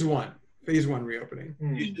phase one. Phase one reopening.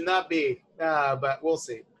 You should not be, but we'll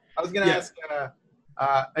see. I was going to ask,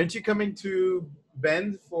 aren't you coming to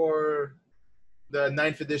Bend for the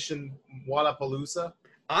 9th edition Wallapalooza?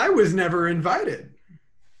 I was never invited.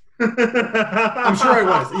 I'm sure I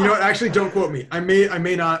was. You know what? Actually, don't quote me. I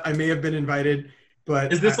may not. I may have been invited.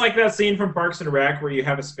 But is this like that scene from Parks and Rec where you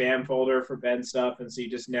have a spam folder for Ben stuff and so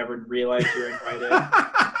you just never realize you're invited?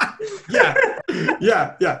 Yeah.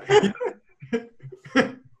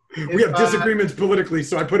 We have disagreements politically,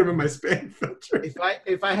 so I put them in my spam filter.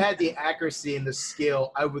 If I had the accuracy and the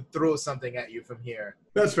skill, I would throw something at you from here.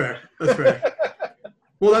 That's fair.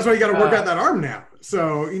 Well, that's why you got to work out that arm now.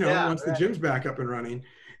 So, you know, once the gym's back up and running.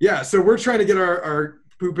 Yeah, so we're trying to get our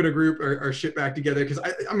poop in a group or shit back together because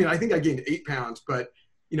I think I gained 8 pounds, but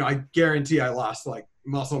you know, I guarantee I lost like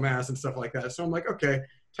muscle mass and stuff like that. So I'm like, okay,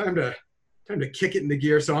 time to kick it into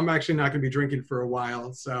gear. So I'm actually not going to be drinking for a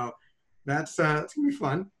while. So that's gonna be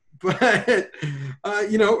fun. But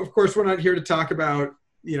you know, of course, we're not here to talk about,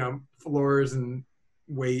 you know, floors and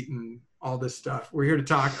weight and all this stuff. We're here to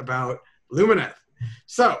talk about Lumineth.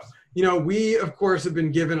 So, you know, we of course have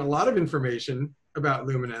been given a lot of information about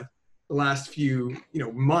Lumineth the last few, you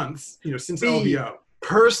know, months, you know, since LVO.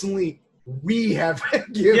 Personally, we have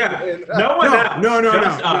given. Yeah, no one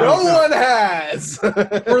has.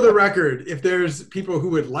 For the record, if there's people who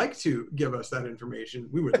would like to give us that information,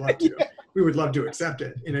 we would love to. We would love to accept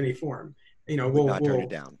it in any form. You know, we'll turn it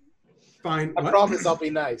down. Fine. I promise I'll be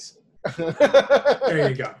nice. There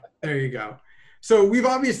you go. So we've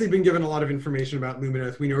obviously been given a lot of information about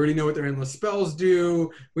Lumineth. We already know what their endless spells do.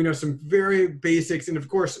 We know some very basics. And of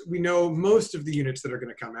course, we know most of the units that are going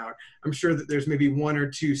to come out. I'm sure that there's maybe one or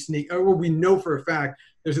two we know for a fact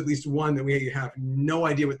there's at least one that we have no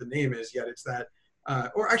idea what the name is yet. It's that,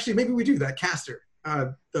 or actually maybe we do, that caster,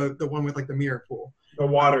 the one with like the mirror pool. The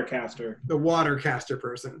water caster. The water caster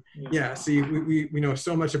person. Yeah, see, we know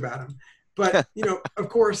so much about him. But, you know, of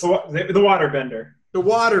course. The water bender. The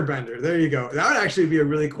water bender. There you go. That would actually be a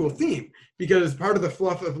really cool theme because part of the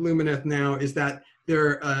fluff of Lumineth now is that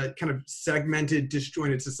they're a kind of segmented,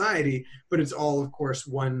 disjointed society, but it's all, of course,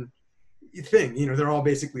 one thing. You know, they're all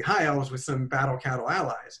basically high elves with some battle cattle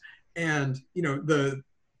allies. And, you know, the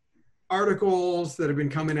articles that have been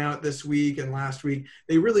coming out this week and last week,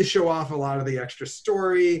 they really show off a lot of the extra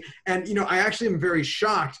story. And, you know, I actually am very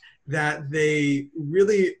shocked that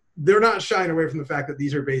they're not shying away from the fact that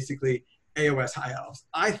these are basically AOS high elves.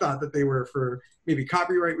 I thought that they were, for maybe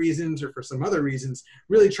copyright reasons or for some other reasons,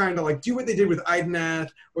 really trying to like do what they did with Ideneth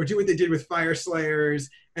or do what they did with Fire Slayers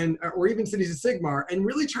or even Cities of Sigmar and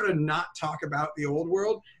really try to not talk about the old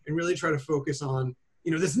world and really try to focus on,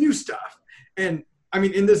 you know, this new stuff. And I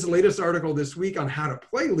mean, in this latest article this week on how to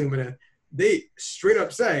play Lumineth, they straight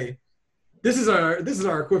up say, this is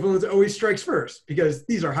our equivalent to Always Strikes First because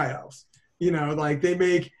these are high elves. You know, like they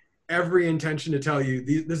make every intention to tell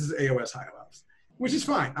you this is AOS high elves, which is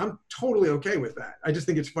fine. I'm totally okay with that. I just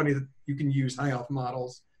think it's funny that you can use high elf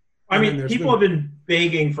models. I mean, people have been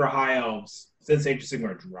begging for high elves since Age of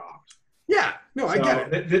Sigmar dropped. Yeah, no, I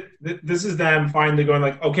get it. This is them finally going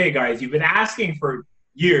like, okay, guys, you've been asking for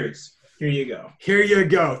years. Here you go. Here you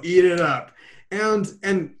go. Eat it up.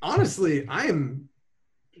 And honestly, I am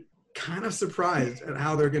kind of surprised at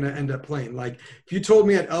how they're going to end up playing. Like, if you told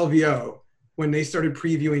me at LVO, when they started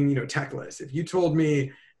previewing, you know, tech lists, if you told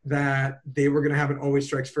me that they were going to have an always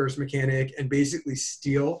strikes first mechanic and basically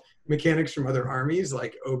steal mechanics from other armies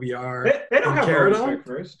like OBR. They don't and have an always Caradon. strike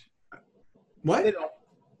first. What? They don't.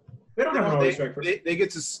 They don't have an always strike first. They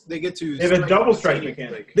get to. They have a double strike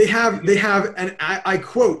mechanic. They have and I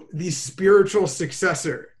quote, the spiritual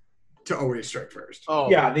successor to always strike first. Oh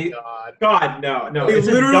Yeah, God. No. They It's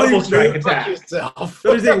a literally- double strike they- attack. Yourself.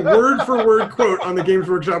 That is a word for word quote on the Games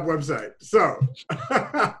Workshop website. So,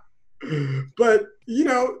 but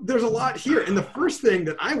there's a lot here. And the first thing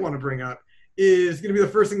that I want to bring up is going to be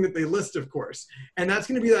the first thing that they list, of course. And that's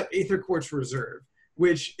going to be that Aether Quartz Reserve,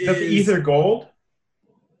 which Is that the Ether Gold?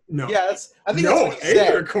 No. Yeah, I think no, that's what he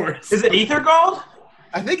Aether said. Quartz. Is it Ether Gold?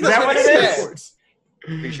 I think Is that's that what what he it said. is? Quartz.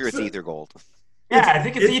 Pretty sure it's So- Ether Gold. Yeah, I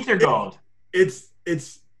think it's Ether Gold. It's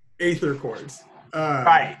Aether Quartz.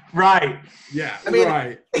 Right. Yeah, I mean,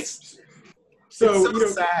 right. It's So, so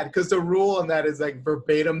sad because the rule on that is like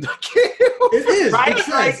verbatim the game. it is. Right, It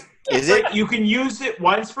says, right. Is Like, it? you can use it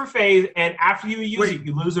once for phase, and after you use Wait. it,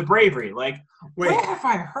 you lose a bravery. Like, wait, where have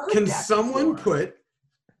I heard can that someone before? put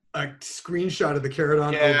a screenshot of the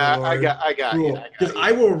Caradon Yeah, Overlord I got rule? it. Because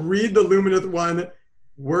I will read the Lumineth one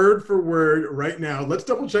word for word right now. Let's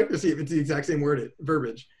double check to see if it's the exact same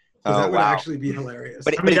verbiage. Because Oh, that would wow. actually be hilarious.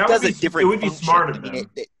 But, I mean, but it that does would a be- different it would be function. smart of I mean,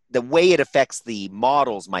 them. the way it affects the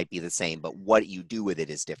models might be the same, but what you do with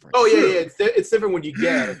it is different. Oh True. yeah. It's different when you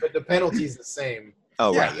get it, but the penalty is the same.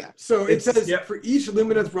 Oh, right, yeah. So it It's- says yep. for each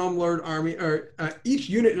Lumineth Realm Lord army, or each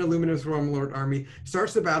unit in a Lumineth Realm Lord army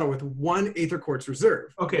starts the battle with one Aether Quartz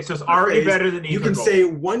Reserve. Okay, so it's already phase, better than Ether You can Gold. say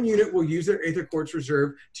one unit will use their Aether Quartz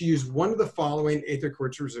Reserve to use one of the following Aether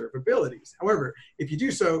Quartz Reserve abilities. However, if you do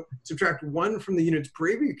so, subtract one from the unit's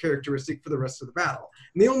bravery characteristic for the rest of the battle.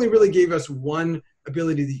 And they only really gave us one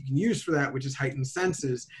ability that you can use for that, which is Heightened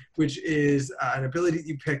Senses, which is an ability that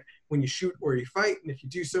you pick when you shoot or you fight. And if you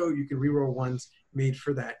do so, you can reroll ones made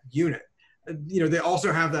for that unit. They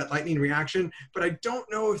also have that lightning reaction, but I don't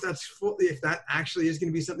know if if that actually is going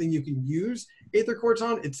to be something you can use Aether Quartz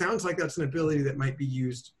on. It sounds like that's an ability that might be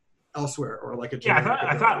used elsewhere, or like a Yeah, generic I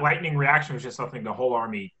ability. thought lightning reaction was just something the whole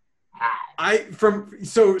army had.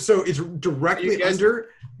 So it's directly You guys- under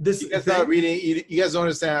this You guys thing. not reading. You guys don't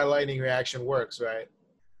understand how lightning reaction works, right?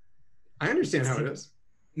 I understand how it is.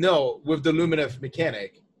 No, with the Lumineth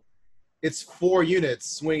mechanic, it's 4 units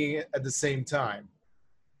swinging at the same time.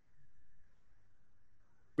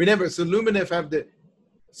 Remember, so Lumineth have the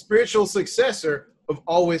spiritual successor of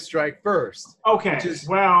Always Strike First. Okay, Which is-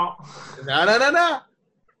 well, No.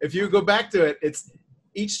 If you go back to it, it's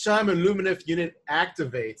each time a Lumineth unit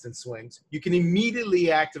activates and swings, you can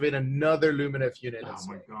immediately activate another Lumineth unit and oh my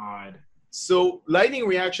swing. god. So lightning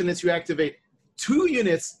reaction is you activate 2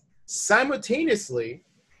 units simultaneously.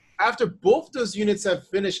 After both those units have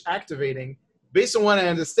finished activating, based on what I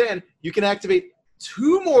understand, you can activate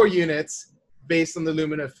 2 more units based on the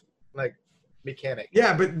Lumineth mechanic.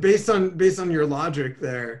 Yeah, but based on your logic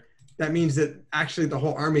there, that means that actually the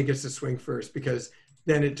whole army gets to swing first, because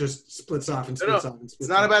then it just splits off and No, splits no, off and splits it's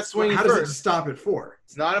not off. about swinging How does it first. just stop at 4?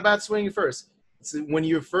 It's not about swinging first. It's when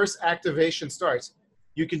your first activation starts,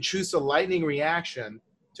 you can choose a lightning reaction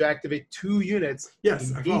to activate 2 units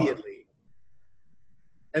Yes, I follow. immediately.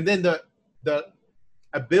 And then the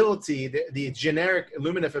ability, the generic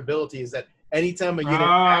Lumineth ability is that anytime a unit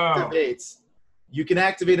activates, you can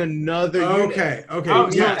activate another unit. Okay. Oh,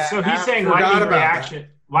 Yes. so he's saying forgot lightning about that. reaction.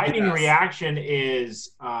 Lightning Yes. reaction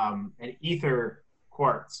is an Ether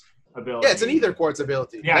Quartz ability. Yeah, it's an Ether Quartz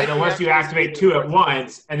ability. Yeah, Lightning unless you reaction is activate an 2 Ether at Quartz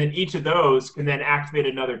once, and then each of those can then activate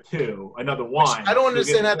another 2, another 1. I don't So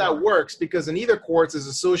understand how you get that 4. works, because an Ether Quartz is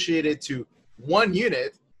associated to 1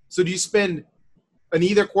 unit. So do you spend an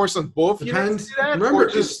Ether Quartz on both units Depends. to do that? Remember, or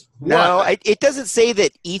just No, one? it doesn't say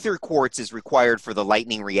that Ether Quartz is required for the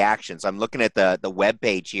lightning reactions. I'm looking at the web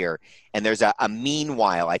page here, and there's a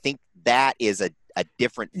meanwhile. I think that is a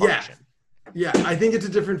different Yeah. function. Yeah, I think it's a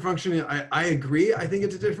different function. I agree. I think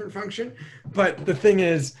it's a different function. But the thing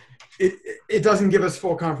is, it doesn't give us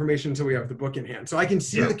full confirmation until we have the book in hand. So I can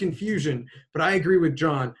see the confusion, but I agree with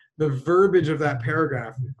John. The verbiage of that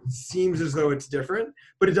paragraph seems as though it's different,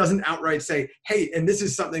 but it doesn't outright say, hey, and this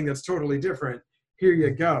is something that's totally different. Here you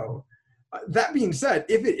go. That being said,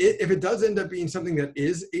 if it does end up being something that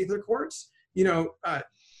is Aether Quartz,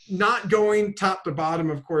 not going top to bottom,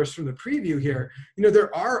 of course, from the preview here,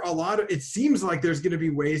 there are a lot of, it seems like there's going to be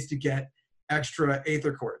ways to get extra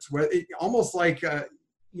Aether Quartz, almost like,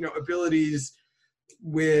 abilities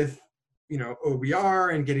with,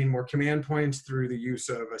 OBR and getting more command points through the use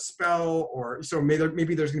of a spell, or so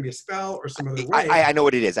maybe there's going to be a spell or some other way. I know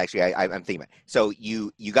what it is, actually. I'm thinking about it. So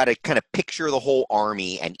you got to kind of picture the whole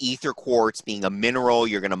army, and ether quartz being a mineral.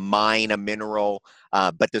 You're going to mine a mineral,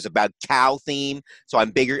 but there's a cow theme. So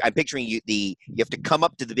I'm picturing you have to come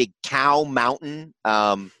up to the big cow mountain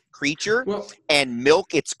creature and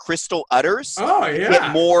milk its crystal udders to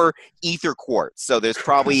get more ether quartz. So there's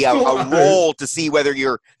probably a roll to see whether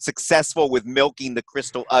you're successful with milking the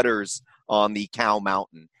crystal udders on the cow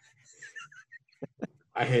mountain.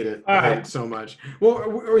 I hate it. I hate it so much.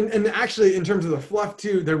 Well, and actually, in terms of the fluff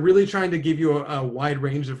too, they're really trying to give you a wide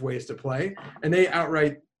range of ways to play, and they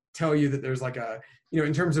outright tell you that there's like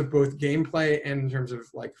in terms of both gameplay and in terms of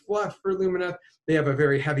like fluff for Lumineth, they have a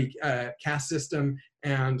very heavy cast system,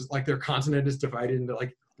 and like their continent is divided into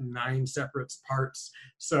like 9 separate parts.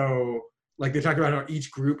 So like they talk about how each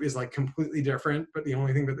group is like completely different, but the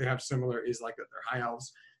only thing that they have similar is like that they're high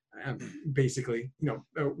elves, basically,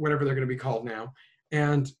 whatever they're going to be called now.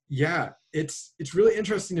 And yeah, it's really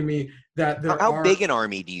interesting to me that how big an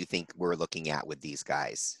army do you think we're looking at with these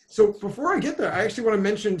guys? So before I get there, I actually want to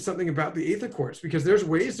mention something about the Aether Quartz, because there's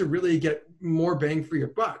ways to really get more bang for your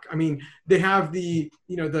buck. I mean, they have the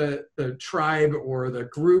tribe or the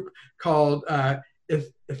group called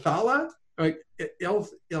Ithala, like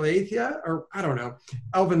Elathia, or I don't know,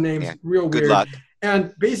 Elven names, real weird. Good luck.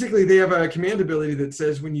 And basically, they have a command ability that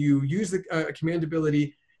says when you use the command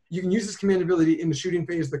ability, you can use this command ability in the shooting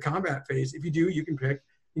phase, the combat phase. If you do, you can pick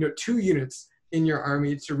 2 units in your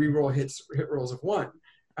army to reroll hit rolls of 1.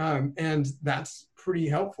 And that's pretty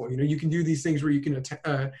helpful. You can do these things where you can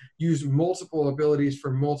use multiple abilities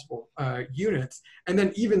for multiple units. And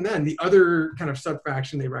then even then, the other kind of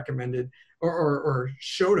sub-faction they recommended or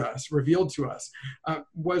revealed to us,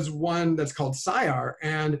 was one that's called Syar.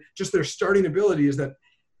 And just their starting ability is that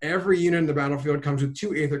every unit in the battlefield comes with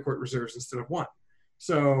 2 Aether Quartz reserves instead of 1.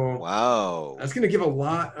 So wow, that's going to give a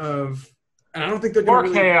lot of, and I don't think they're going to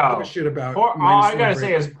really give a shit about. All I got to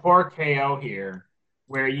say is poor KO here,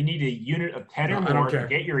 where you need a unit of 10 or more to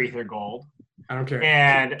get your ether gold. I don't care.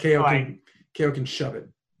 And KO can shove it.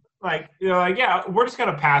 We're just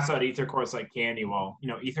going to pass out ether quartz like candy. Well,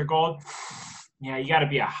 ether gold, you got to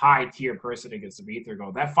be a high tier person to get some ether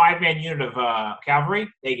gold. That 5-man unit of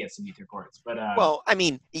cavalry, they get some ether quartz. But well, I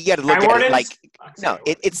mean, you got to look at it like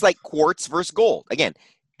it's like quartz versus gold. Again,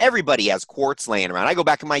 everybody has quartz laying around. I go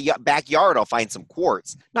back in my backyard, I'll find some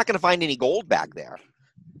quartz. Not going to find any gold back there.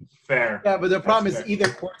 Fair. Yeah, but the problem is either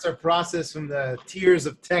quartz are processed from the tiers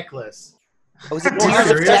of Techless. Oh, is it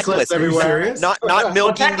tears of Techless everywhere? Not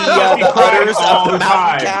milking the udders of the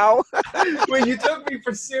mountain cow? Wait, you took me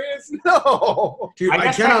for serious? No. Dude,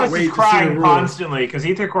 I cannot wait to see the crying rules. constantly because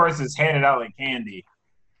ether quartz is handed out like candy.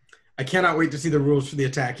 I cannot wait to see the rules for the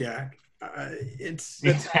attack yak.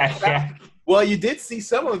 Well, you did see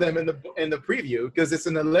some of them in the preview because it's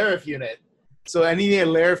an Alarif unit. So any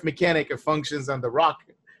Alarif mechanic functions on the rock,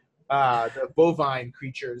 the bovine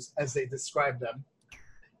creatures as they describe them.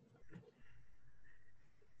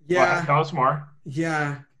 Yeah. Tell us more.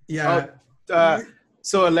 Yeah.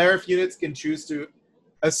 So Alarif units can choose to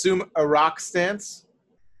assume a rock stance,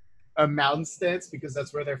 a mountain stance, because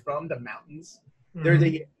that's where they're from, the mountains. Mm-hmm. They're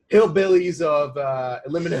the hillbillies of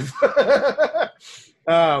Eliminative.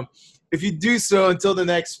 If you do so until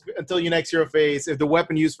your next hero phase, if the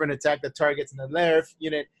weapon used for an attack that targets an Alarif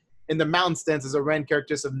unit in the mountain stance is a rend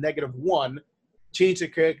characteristic of -1, change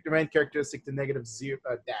the rend characteristic to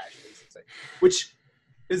 -0 dash, basically. Which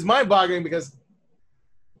is mind-boggling because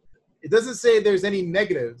it doesn't say there's any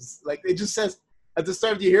negatives. Like, it just says at the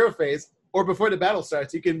start of your hero phase or before the battle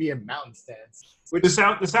starts, you can be in mountain stance. Which this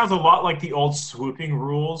sounds a lot like the old swooping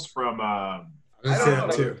rules from. I don't know.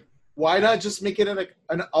 Too. Why not just make it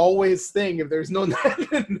an always thing if there's no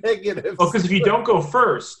negatives? Oh, because if you don't go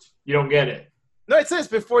first, you don't get it. No, it says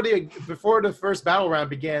before the first battle round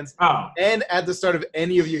begins, and at the start of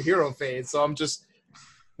any of your hero phase. So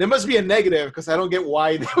there must be a negative because I don't get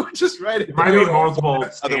why they would just write it. Might be multiple.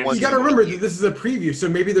 You got to remember this is a preview, so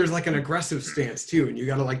maybe there's like an aggressive stance too, and you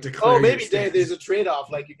got to like declare. Oh, maybe there's a trade-off.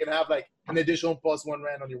 Like you can have like an additional +1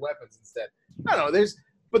 rand on your weapons instead. I don't know.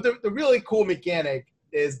 But the really cool mechanic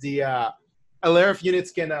is the Alarif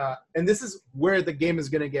units can, and this is where the game is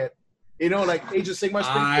gonna get. Like Age of Sigmar.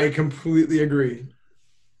 I completely agree.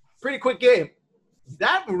 Pretty quick game.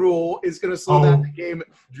 That rule is going to slow down the game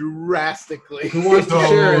drastically. Who wants to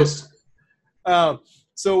share it?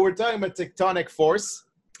 So we're talking about Tectonic Force,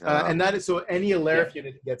 and that is so any Alarif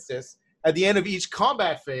unit gets this. At the end of each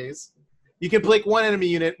combat phase, you can place one enemy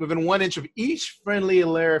unit within 1 inch of each friendly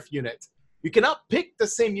Alarif unit. You cannot pick the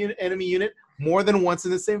same enemy unit more than once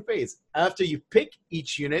in the same phase. After you pick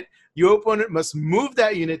each unit, your opponent must move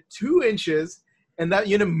that unit 2 inches, and that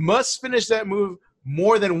unit must finish that move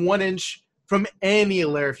more than 1 inch from any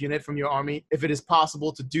Alarith unit from your army if it is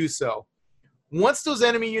possible to do so. Once those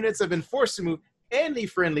enemy units have been forced to move any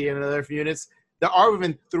friendly Alarith units that are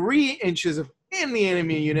within 3 inches of any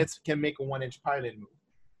enemy units can make a 1-inch pilot move,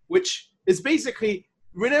 which is basically,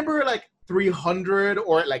 remember like 300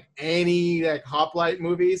 or like any like hoplite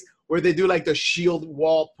movies where they do like the shield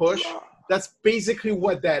wall push? That's basically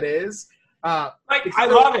what that is. I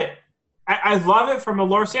love it. I love it from a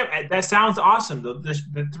lore standpoint. That sounds awesome.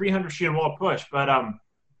 The 300 shield wall push, but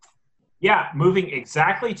yeah, moving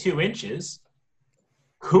exactly 2 inches.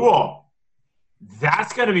 Cool.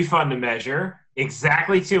 That's going to be fun to measure.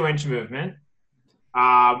 Exactly 2-inch movement.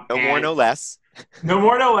 No more, no less. No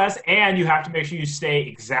more, no less. And you have to make sure you stay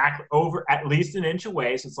exactly over at least an inch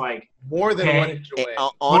away. So it's like more than 1 inch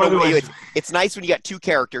away. It's nice when you got 2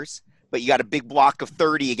 characters, but you got a big block of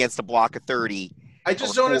 30 against a block of 30. I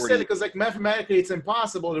just don't understand it because, like, mathematically, it's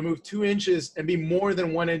impossible to move 2 inches and be more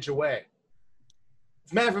than 1 inch away.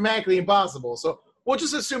 It's mathematically impossible. So we'll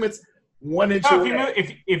just assume it's 1 inch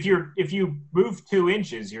away. If you move 2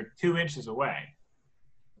 inches, you're 2 inches away.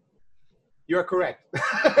 You're correct.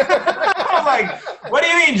 I'm like, what do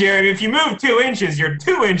you mean, Jeremy? If you move 2 inches, you're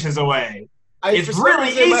 2 inches away. It's really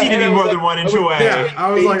easy to be more than 1 inch away. Yeah,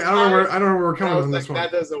 I was like, I don't know where we're coming from this one.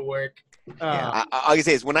 That doesn't work. I can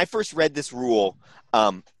say is when I first read this rule,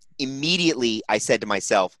 immediately I said to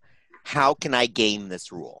myself, how can I game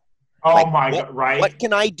this rule? Oh my God, right? What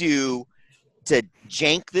can I do to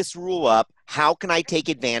jank this rule up? How can I take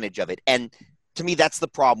advantage of it? And to me, that's the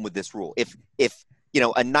problem with this rule. If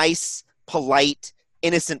a nice, polite,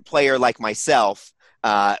 innocent player like myself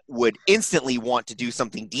would instantly want to do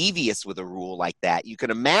something devious with a rule like that, you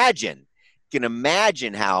can imagine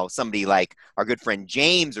how somebody like our good friend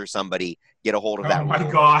James or somebody get a hold of that. Oh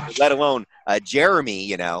my gosh! Let alone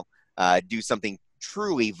Jeremy, do something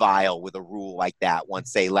truly vile with a rule like that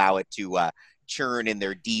once they allow it to churn in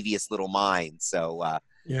their devious little minds. So I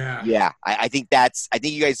think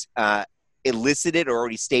you guys elicited or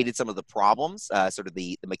already stated some of the problems, sort of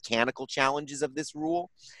the mechanical challenges of this rule,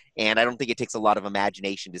 and I don't think it takes a lot of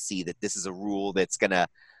imagination to see that this is a rule that's going to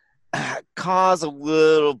cause a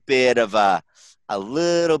little bit of a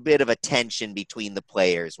tension between the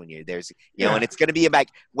players when and it's going to be about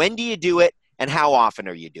when do you do it and how often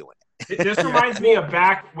are you doing it. This reminds me of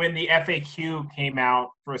back when the FAQ came out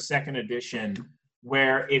for a 2nd edition,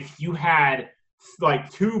 where if you had like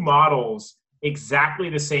 2 models exactly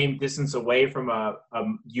the same distance away from a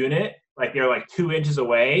unit, like they're like 2 inches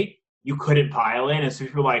away, you couldn't pile in. And so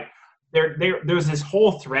people were like, there's this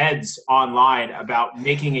whole threads online about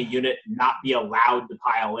making a unit not be allowed to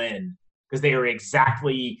pile in because they were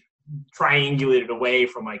exactly triangulated away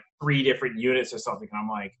from like 3 different units or something. And I'm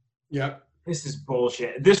like, yep, this is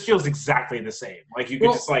bullshit. This feels exactly the same. Like you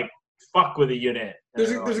could just like fuck with a unit.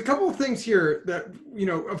 There's a couple of things here that,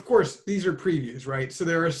 of course, these are previews, right? So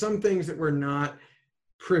there are some things that we're not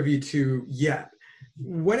privy to yet.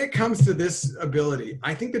 When it comes to this ability,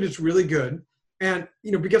 I think that it's really good. And,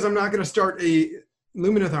 because I'm not going to start a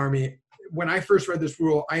Lumineth army, when I first read this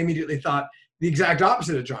rule, I immediately thought the exact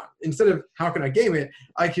opposite of John. Instead of how can I game it,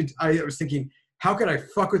 I was thinking, how can I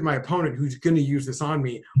fuck with my opponent who's going to use this on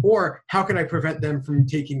me? Or how can I prevent them from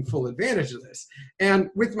taking full advantage of this? And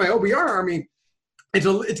with my OBR army, it's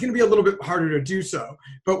going to be a little bit harder to do so.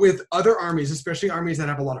 But with other armies, especially armies that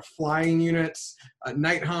have a lot of flying units,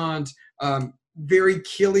 Night Haunt, very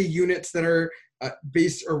killy units that are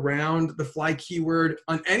based around the fly keyword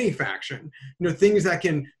on any faction, things that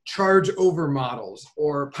can charge over models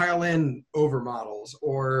or pile in over models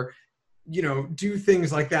or, do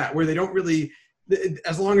things like that where they don't really,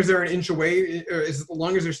 as long as they're an inch away, or as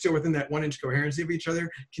long as they're still within that 1 inch coherency of each other,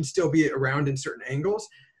 can still be around in certain angles.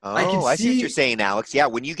 Oh, I see what you're saying, Alex. Yeah,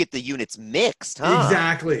 when you get the units mixed, huh?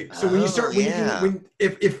 Exactly. So when you start,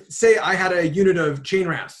 if say I had a unit of chain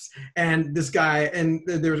rasps and this guy, and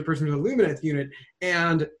there was a person with a Lumineth unit,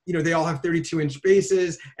 and they all have 32-inch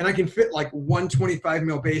bases, and I can fit like 125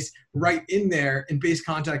 mil base right in there in base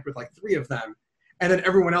contact with like 3 of them, and then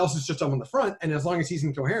everyone else is just up on the front, and as long as he's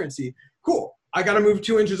in coherency, cool. I got to move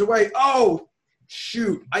 2 inches away. Oh,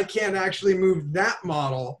 shoot! I can't actually move that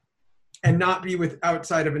model and not be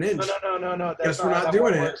outside of an inch. No. Guess we're not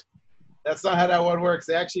doing it. That's not how that one works.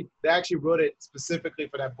 They actually wrote it specifically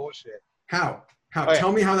for that bullshit. How? Okay.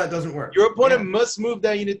 Tell me how that doesn't work. Your opponent must move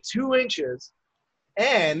that unit 2 inches,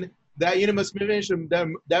 and that unit must finish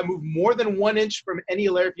that move more than 1 inch from any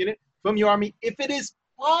Alarith unit from your army if it is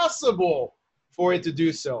possible for it to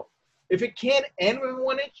do so. If it can't end with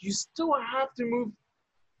 1 inch, you still have to move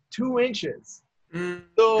 2 inches.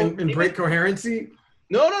 So and break coherency.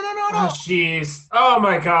 No. Oh, jeez. Oh,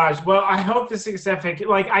 my gosh. Well, I hope this is effective.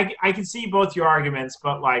 Like, I can see both your arguments,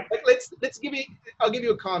 but, like... Let's give you... I'll give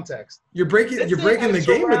you a context. You're breaking the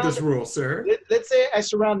game with this rule, sir. Let's say I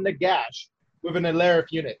surround Nagash with an Alarith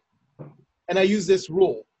unit, and I use this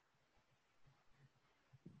rule.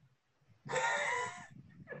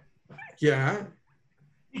 Yeah.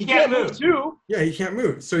 He can't move. Too. Yeah, he can't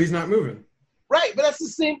move, so he's not moving. Right, but that's the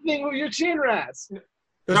same thing with your Chinras.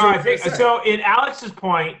 That's No, what I think said. so. In Alex's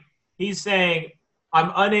point, he's saying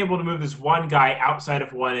I'm unable to move this one guy outside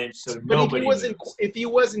of 1 inch, so But nobody. if he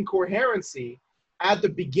was in coherency at the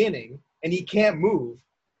beginning and he can't move,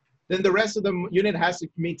 then the rest of the unit has to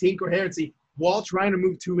maintain coherency while trying to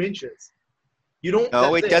move 2 inches. You don't.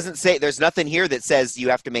 No, that's it doesn't say. There's nothing here that says you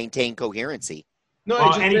have to maintain coherency. No, Well, it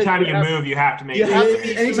just anytime says you move, you have to make. you have to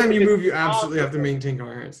be Anytime you moving move, you it absolutely have to possible. maintain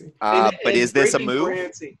coherency. But And is this a breaking move?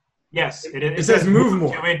 coherency. Yes, It says move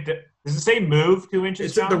more. Does it say move 2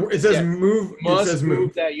 inches? John? It says Yeah. move. It Must says move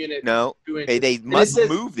move. that unit. No. 2 inches. Hey, they And it must says-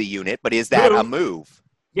 move the unit, but is that a move?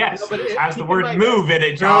 Yes, No, but it has the keep in word mind- move in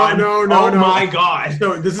it, John. No. Oh my God.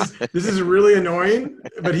 So this is really annoying,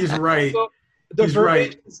 but he's right. So the He's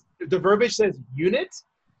verbiage, the verbiage says unit.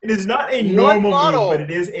 It is not a One normal model. move, but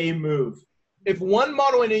it is a move. If one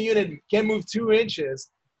model in a unit can move 2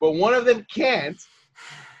 inches, but one of them can't,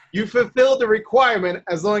 you fulfill the requirement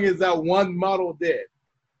as long as that one model did.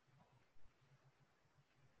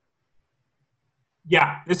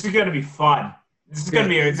 Yeah, this is going to be fun. This is going to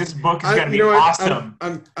be. This book is going to be you know what? awesome.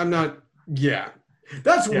 I'm not. Yeah,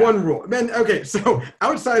 that's Yeah. one rule. Man, okay. So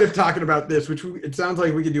outside of talking about this, which it sounds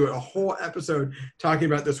like we could do a whole episode talking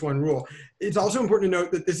about this one rule, it's also important to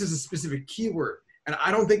note that this is a specific keyword, and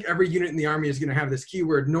I don't think every unit in the army is going to have this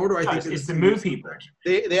keyword. Nor do I think that It's this to is move people.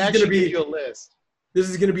 They is actually gonna be- give you a list. This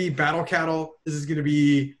is going to be battle cattle. This is going to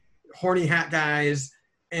be horny hat guys,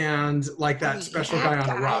 and like that Horny special hat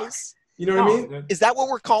guy on a rock. guys? You know what I mean? Is that what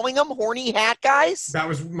we're calling them? Horny hat guys? That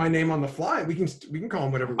was my name on the fly. We can call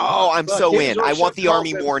them whatever. We Oh, want. I'm Look, so James in. I want Orship the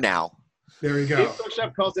army calls it- more now. There you Dave go.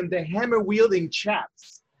 Sochap calls them the hammer-wielding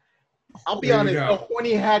chaps. I'll be There you honest, go. a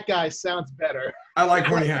horny hat guy sounds better. I like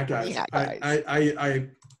horny hat Horny guys. hat guys.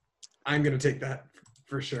 I'm going to take that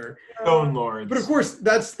for sure. Stone Lords. But of course,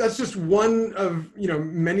 that's just one of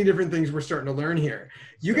many different things we're starting to learn here.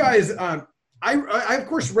 You guys, I of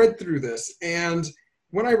course read through this, and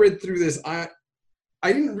when I read through this, I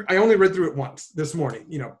only read through it once this morning,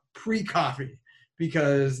 pre-coffee,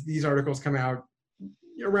 because these articles come out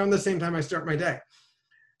around the same time I start my day.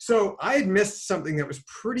 So I had missed something that was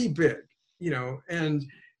pretty big, and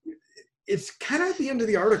it's kind of at the end of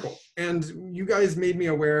the article, and you guys made me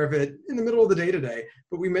aware of it in the middle of the day today,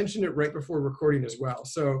 but we mentioned it right before recording as well.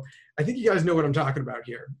 So I think you guys know what I'm talking about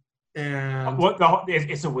here. And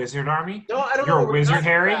It's a wizard army. No, I don't You're know. a what wizard, we're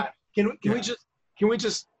Harry? at. Can we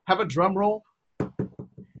just have a drum roll?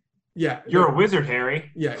 yeah, You're a wizard,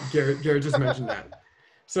 Harry. Yeah, Garrett just mentioned that.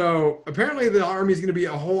 So apparently the army is going to be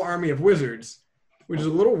a whole army of wizards, which is a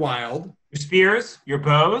little wild. Your spears, your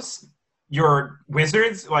bows, your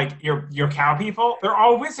wizards, like your cow people. They're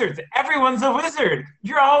all wizards. Everyone's a wizard.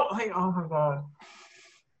 You're all like, oh my God.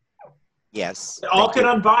 Yes. They all thank can you.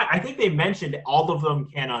 unbind. I think they mentioned all of them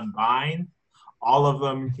can unbind. All of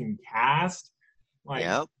them can cast. Like,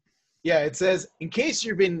 Yep. Yeah, it says, in case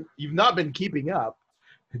you've not been keeping up,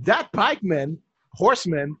 that pikemen,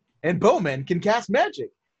 horsemen, and bowmen can cast magic.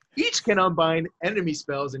 Each can unbind enemy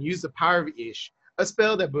spells and use the power of Ish, a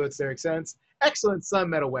spell that boosts their excellent sun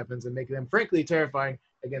metal weapons and make them frankly terrifying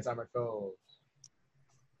against armored foes.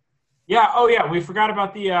 yeah. Oh yeah. We forgot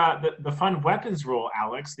about the fun weapons rule,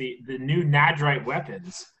 Alex. The new Nadrite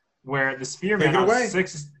weapons, where the spearman Take it away. has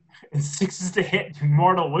sixes to hit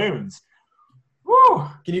mortal wounds. Woo!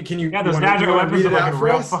 Can you? Yeah, those you wanna Nadrite weapons read are it like out a for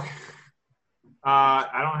real us? fucking.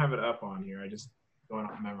 I don't have it up on here. I just going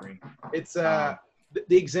off memory. It's the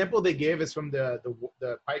example they gave is from the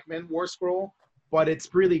pikemen war scroll, but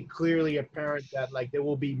it's really clearly apparent that like there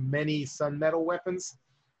will be many sun metal weapons.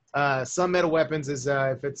 Sun metal weapons is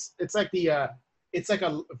if it's like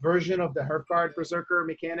a version of the Hearthguard Berserker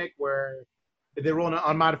mechanic where they roll an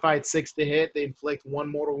unmodified 6 to hit, they inflict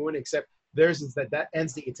 1 mortal wound, except theirs is that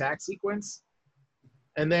ends the attack sequence.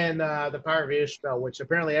 And then the Power of Ish spell, which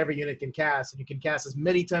apparently every unit can cast, and you can cast as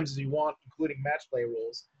many times as you want, including match play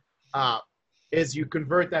rules, is you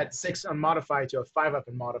convert that 6 unmodified to a 5-up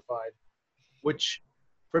unmodified, which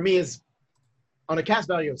for me is on a cast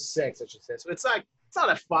value of 6, I should say. So it's not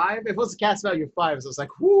a 5. If it was a cast value of 5, so it's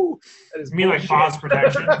like, whoo, that is You mean like bullshit. pause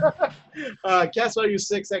protection? Cast value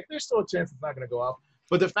 6, like there's still a chance it's not going to go up.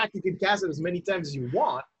 But the fact you can cast it as many times as you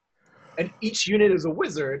want, and each unit is a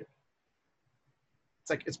wizard, it's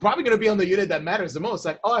like it's probably going to be on the unit that matters the most.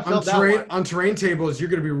 Like, oh, I felt that one. On terrain tables, you're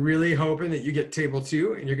going to be really hoping that you get table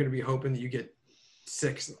 2, and you're going to be hoping that you get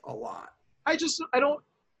 6 a lot. I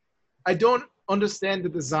don't understand the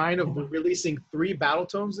design of releasing 3 battle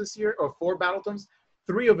tomes this year, or 4 battle tomes,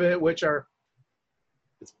 3 of it which are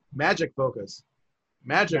it's magic focus,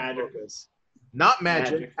 magic focus, not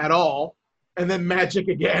magic at all, and then magic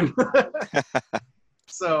again.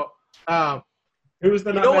 So, Who was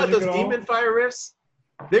the you know what? Those demon fire rifts,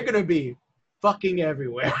 they're gonna be fucking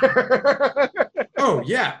everywhere. Oh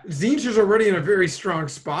yeah, Tzeentch is already in a very strong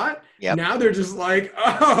spot. Yep. Now they're just like,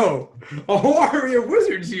 oh, a whole army of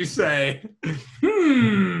wizards, you say?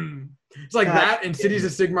 It's like that and Cities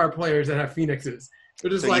of Sigmar players that have phoenixes.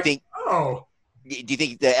 They're just So like, do you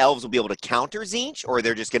think the elves will be able to counter Tzeentch, or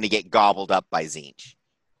they're just going to get gobbled up by Tzeentch?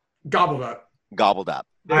 gobbled up. Gobbled up.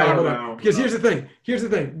 I don't Gobbled up. know. Because here's the thing.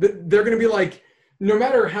 They're going to be like, no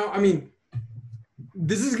matter how, I mean,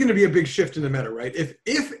 this is going to be a big shift in the meta, right?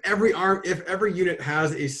 If every unit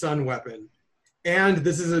has a sun weapon, and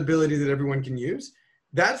this is an ability that everyone can use,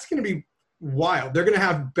 that's going to be wild. They're going to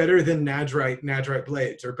have better than Nadrite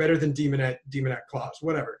blades, or better than demonette claws,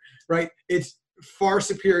 whatever, right? It's far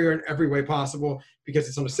superior in every way possible because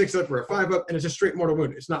it's on a 6-up or a 5-up, and it's a straight mortal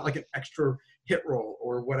wound. It's not like an extra hit roll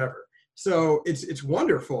or whatever. So it's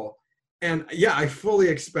wonderful, and yeah, I fully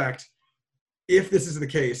expect, if this is the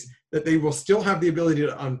case, that they will still have the ability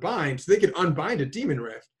to unbind, so they can unbind a Demon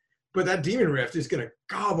Rift, but that Demon Rift is going to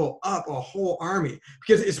gobble up a whole army,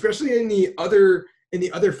 because especially in the other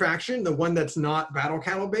faction, the one that's not battle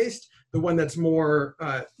cattle based, the one that's more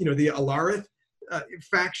the Alarith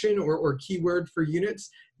faction or keyword for units,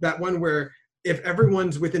 that one where if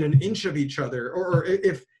everyone's within an inch of each other, or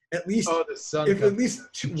if at least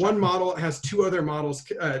one model has 2 other models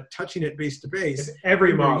touching it base to base, If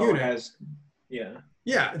every model unit has,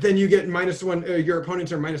 yeah, then you get -1. Your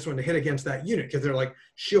opponents are -1 to hit against that unit because they're like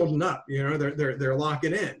shielding up. They're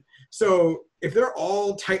locking in. So if they're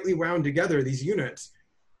all tightly wound together, these units,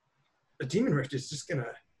 a Demon Rift is just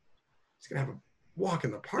gonna have a walk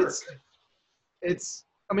in the park.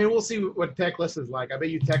 I mean, we'll see what Teclis is like. I bet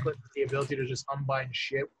you Teclis has the ability to just unbind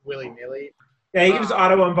shit willy-nilly. Yeah, he can just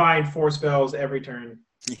auto unbind 4 spells every turn.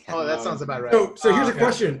 Yeah. Oh, that sounds about right. So here's a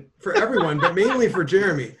question for everyone, but mainly for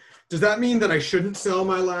Jeremy. Does that mean that I shouldn't sell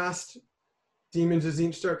my last Demons of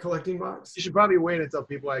Tzeentch Start Collecting box? You should probably wait until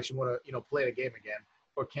people actually want to, play the game again,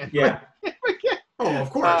 or can't. Yeah. Play the game again. Oh,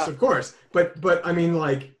 of course. But I mean,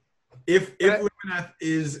 like, if Lumineth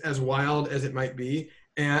is as wild as it might be,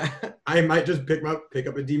 and I might just pick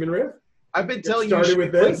up a Demon Rift. I've been telling you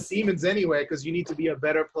should play demons anyway, because you need to be a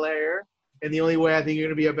better player, and the only way I think you're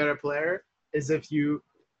going to be a better player is if you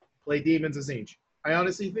play Demons of Tzeentch. I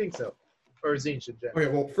honestly think so. Or Tzeentch in general. Okay,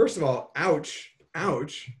 well, first of all, ouch.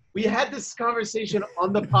 We had this conversation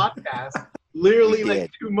on the podcast literally like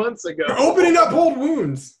 2 months ago. You're opening up old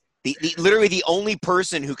wounds. Literally the only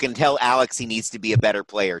person who can tell Alex he needs to be a better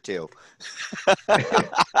player too.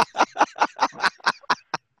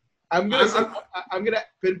 I'm gonna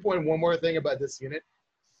pinpoint one more thing about this unit.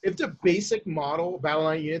 If the basic model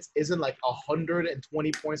Battleline units isn't like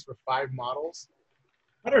 120 points for 5 models,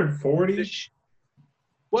 140?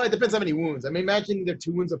 Well, it depends how many wounds. I mean, imagine they're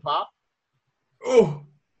 2 wounds a pop. Oh,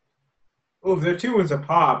 if they're 2 wounds a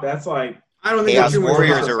pop, that's like... I don't think Chaos 2 wounds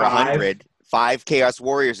Warriors a are pop. 100. 5 Chaos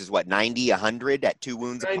Warriors is what, 90, 100 at 2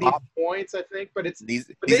 wounds a 90 pop? points, I think. But These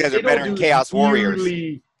guys are better than Chaos Warriors.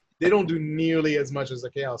 They don't do nearly as much as a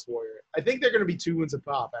Chaos Warrior. I think they're going to be 2 wounds a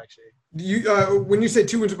pop, actually. When you say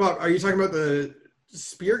 2 wounds a pop, are you talking about the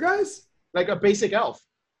spear guys? Like a basic elf.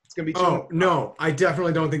 It's going to be 2 wounds. No. I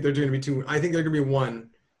definitely don't think they're going to be 2. I think they're going to be 1.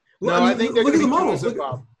 No, I think they're look going at to the be 2 models. wounds a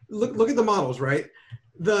pop. Look at the models, right?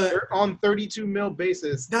 They're on 32 mil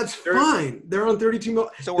basis. That's fine. They're on 32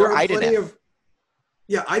 mil. So we're Ideneth.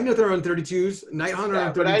 Yeah, Ideneth are on 32s. Nighthunter are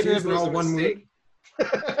on 32s. They're all 1 wound.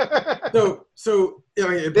 So I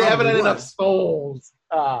mean, they haven't had enough souls.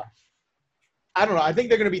 I don't know. I think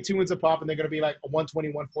they're going to be 2 wounds a pop, and they're going to be like a 120,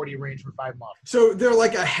 140 range for 5 models. So they're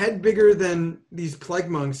like a head bigger than these Plague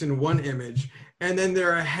Monks in one image, and then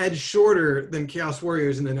they're a head shorter than Chaos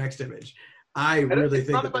Warriors in the next image. It's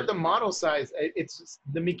not about the model size. It's just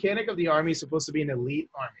the mechanic of the army is supposed to be an elite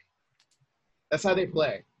army. That's how they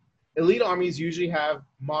play. Elite armies usually have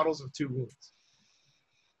models of 2 wounds.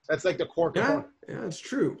 That's like the core component. Yeah, it's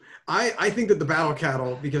true. I think that the battle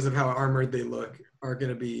cattle, because of how armored they look, are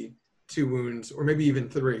going to be 2 wounds, or maybe even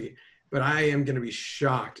 3. but I am going to be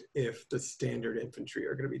shocked if the standard infantry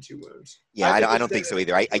are going to be 2 wounds. Yeah, I I don't think so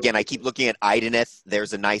either. think I keep looking at Ideneth.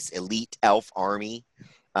 There's a nice elite elf army.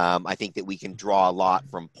 I think that we can draw a lot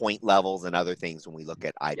from point levels and other things when we look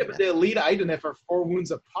at Yeah, but Ideneth. the elite Idenef are 4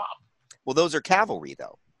 wounds a pop. Well, those are cavalry,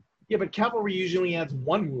 though. Yeah, but cavalry usually adds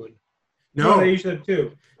 1 wound. No, they No, usually have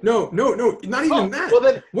 2. no, not even that. Well,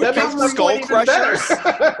 then What that makes cavalry- my point even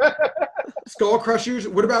better. Skull Crushers.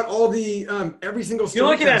 What about all the every single? You're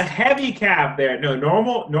looking at Stormcast- heavy cav there. No,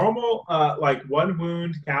 normal, like 1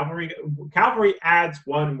 wound cavalry. Cavalry adds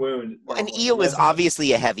 1 wound. An eel is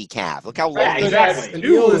obviously a heavy cav. Look how long Yeah, it is. exactly. An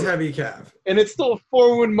eel is heavy cav. And it's still a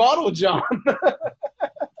 4 wound model, John.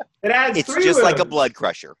 It adds It's 3 just like a wounds. blood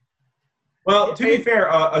crusher. Well, to be fair,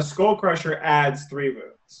 a skull crusher adds 3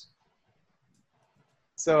 wounds.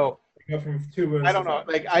 So You go from 2 wounds. I don't to know. 5.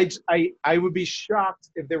 Like I would be shocked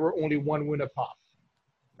if there were only 1 wound a pop.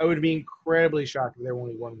 I would be incredibly shocked if there were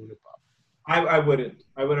only 1 wound a pop. I wouldn't.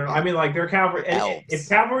 I mean, like, they're cavalry. And Elves. if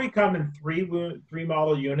cavalry come in 3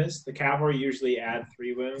 model units, the cavalry usually add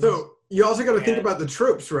 3 wounds. So you also got to think And- about the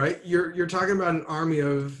tropes, right? You're talking about an army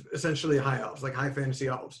of essentially high elves, like high fantasy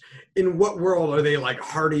elves. In what world are they like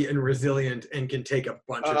hardy and resilient and can take a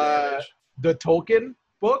bunch of damage? The Tolkien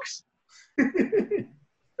books,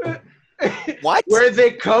 What? where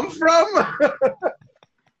they come from.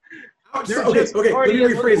 They're Okay, just let me already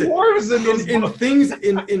rephrase it. dwarves in those In books. things,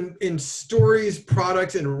 in stories,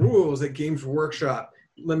 products, and rules that Games Workshop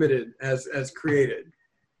Limited has created,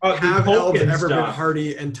 The have elves Tolkien ever been stuff.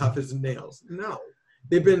 hardy and tough as nails? No,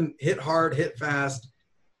 they've been hit hard, hit fast.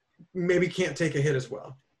 Maybe can't take a hit as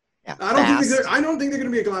well. Yeah, I don't think fast. they're going to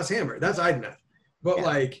be a glass hammer. That's Ideneth. But Yeah.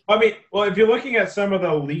 like, I mean, well, if you're looking at some of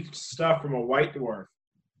the leaked stuff from a White Dwarf,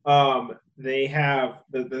 they have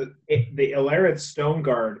the Illyrid Stone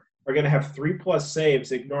Guard are going to have 3+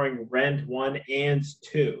 saves, ignoring Rend 1 and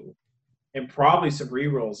 2, and probably some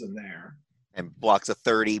rerolls in there. And blocks of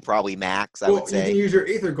 30, probably max, I well, would you can say. use your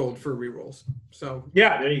Aether Gold for rerolls. So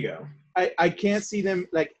Yeah, there you go. I can't see them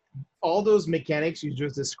like all those mechanics you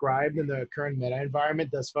just described in the current meta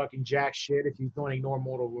environment does fucking jack shit if you don't ignore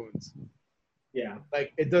mortal wounds. Yeah.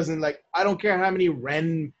 Like it doesn't like I don't care how many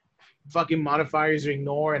Ren fucking modifiers you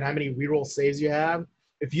ignore and how many reroll saves you have.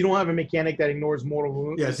 If you don't have a mechanic that ignores mortal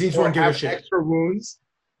wounds, Yeah, Tzeentch or won't give a have shit. extra wounds,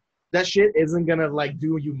 that shit isn't gonna like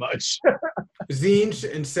do you much.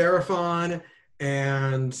 Tzeentch and Seraphon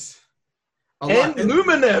and a And lot.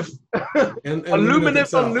 Lumineth, And a Lumineth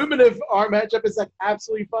itself. on Lumineth art matchup is like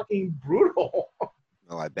absolutely fucking brutal.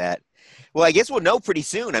 Oh, I bet. Well, I guess we'll know pretty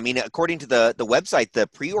soon. I mean, according to the website, the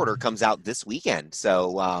pre-order comes out this weekend.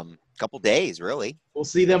 So a couple days, really. We'll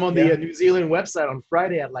see them on the New Zealand website on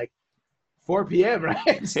Friday at like 4 p.m.,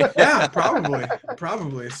 right? Yeah,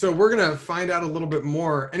 probably. So we're gonna find out a little bit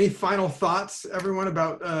more. Any final thoughts, everyone,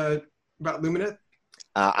 about Lumineth?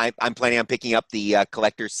 I'm planning on picking up the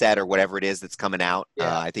collector's set or whatever it is that's coming out.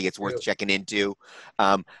 Yeah, I think it's worth too. checking into.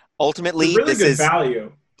 Ultimately, It's really this good is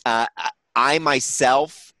value. I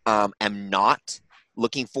myself am not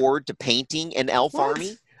looking forward to painting an elf What?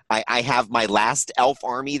 army. I have my last elf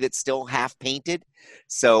army that's still half painted.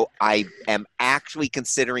 So I am actually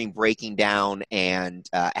considering breaking down and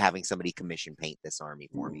having somebody commission paint this army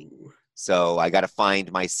for me. Ooh. So I got to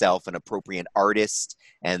find myself an appropriate artist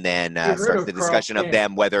and then heard start of the Carl discussion of Stamp.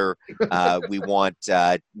 them, whether we want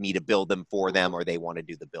me to build them for them or they want to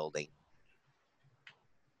do the building.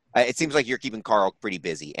 It seems like you're keeping Carl pretty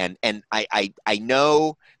busy. And I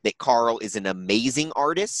know that Carl is an amazing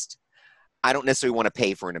artist. I don't necessarily want to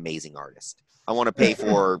pay for an amazing artist. I want to pay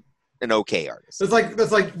for an okay artist.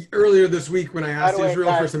 That's like earlier this week when I asked By the way,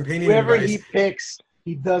 Israel for guys, some painting Whoever advice. he picks,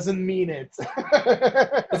 he doesn't mean it.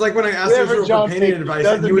 It's like when I asked Whoever Israel John for painting picks, advice,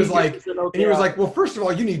 doesn't and he was mean like, it's an okay and he was like, artist. well, first of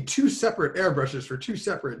all, you need 2 separate airbrushes for 2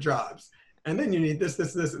 separate jobs, and then you need this,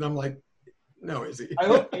 and I'm like, no, Izzy. I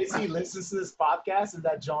hope Izzy listens to this podcast and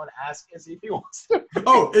that John asks Izzy if he wants to.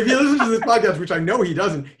 Oh, if he listens to this podcast, which I know he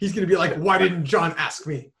doesn't, he's going to be like, why didn't John ask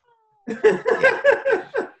me?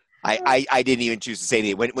 I didn't even choose to say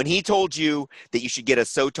anything. When he told you that you should get a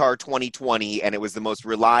Sotar 2020 and it was the most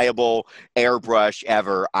reliable airbrush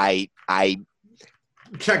ever,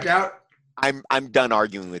 Checked out. I'm done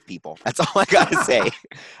arguing with people. That's all I gotta say.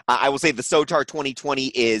 I will say the Sotar 2020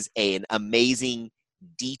 is an amazing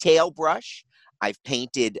detail brush. I've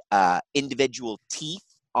painted individual teeth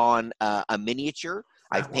on a miniature.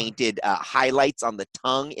 I've That one. painted highlights on the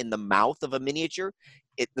tongue in the mouth of a miniature.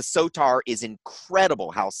 The Sotar is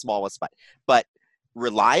incredible how small a spot, but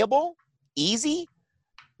reliable, easy.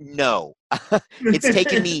 No, it's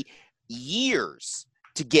taken me years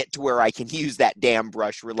to get to where I can use that damn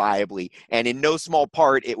brush reliably. And in no small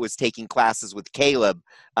part, it was taking classes with Caleb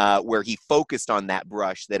where he focused on that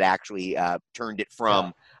brush that actually turned it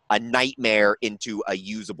from a nightmare into a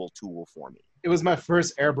usable tool for me. It was my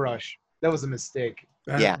first airbrush. That was a mistake.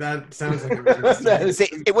 That sounds like it was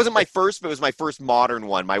It wasn't my first, but it was my first modern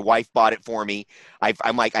one. My wife bought it for me.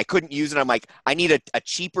 I'm like, I couldn't use it. I'm like, I need a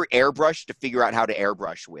cheaper airbrush to figure out how to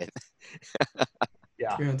airbrush with.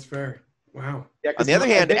 Yeah, that's fair. Wow. Yeah, On the other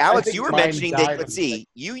hand, I Alex, think you were mine mentioning died that, on let's the see,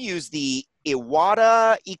 you use the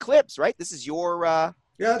Iwata Eclipse, right? This is your, Yeah,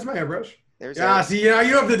 that's my airbrush. there's See, you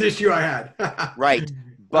have the issue I had. right.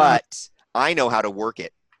 But I know how to work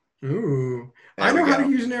it. Ooh. There I know we how go. to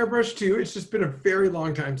use an airbrush too. It's just been a very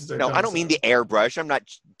long time since I've No, done I don't mean the airbrush. I'm not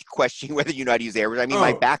questioning whether you know how to use airbrush. I mean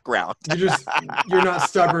my background. You're not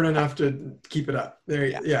stubborn enough to keep it up. There,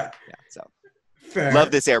 yeah. So Fair.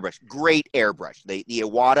 love this airbrush. Great airbrush. The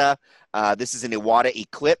Iwata. This is an Iwata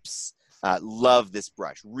Eclipse. Love this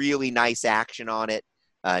brush. Really nice action on it.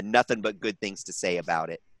 Nothing but good things to say about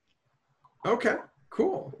it. Okay,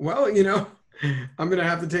 cool. Well, I'm going to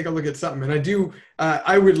have to take a look at something. And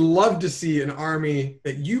I would love to see an army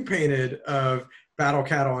that you painted of Battle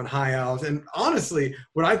Cattle and High Elves. And honestly,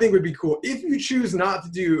 what I think would be cool, if you choose not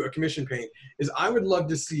to do a commission paint, is I would love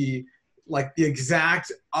to see like the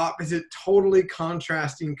exact opposite, totally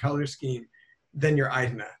contrasting color scheme than your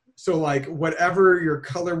Idoneth. So like whatever your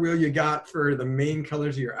color wheel you got for the main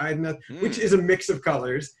colors of your Idoneth, which is a mix of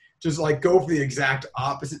colors, just like go for the exact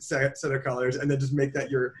opposite set of colors and then just make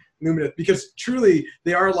that your Lumineth, because truly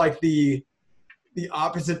they are like the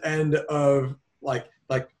opposite end of like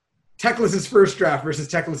Teclis's first draft versus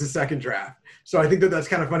Teclis's second draft. So I think that that's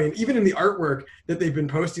kind of funny. And even in the artwork that they've been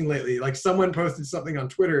posting lately, like someone posted something on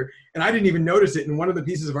Twitter and I didn't even notice it. In one of the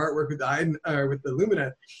pieces of artwork with the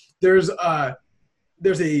Lumineth, there's a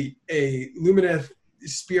Lumineth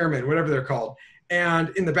spearman, whatever they're called. And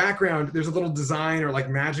in the background, there's a little design or like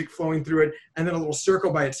magic flowing through it, and then a little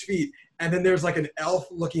circle by its feet. And then there's like an elf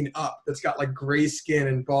looking up that's got like gray skin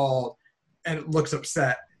and bald, and it looks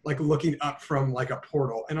upset, like looking up from like a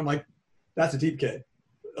portal. And I'm like, that's a deep kid.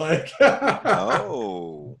 Like,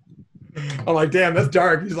 Oh. I'm like, damn, that's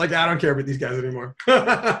dark. He's like, I don't care about these guys anymore.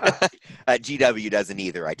 GW doesn't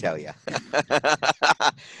either, I tell you.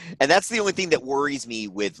 And that's the only thing that worries me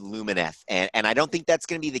with Lumineth. And I don't think that's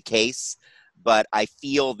going to be the case, but I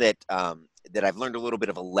feel that that I've learned a little bit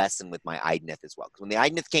of a lesson with my Idoneth as well. Because when the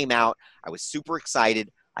Idoneth came out, I was super excited.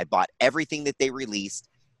 I bought everything that they released,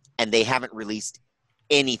 and they haven't released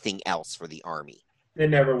anything else for the army. They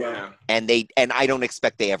never will. And I don't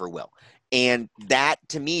expect they ever will. And that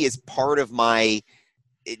to me is part of my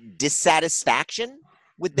dissatisfaction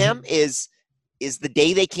with them is the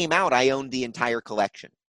day they came out, I owned the entire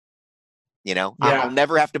collection. I'll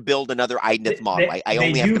never have to build another Idoneth model. I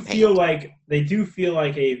only have to paint. They do feel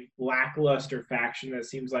like a lackluster faction that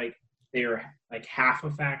seems like they're like half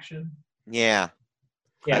a faction. Yeah.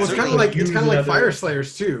 Yeah, Well, it's kind of like Fire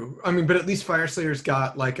Slayers too. I mean, but at least Fire Slayers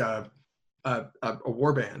got like a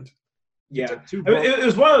warband. Yeah, it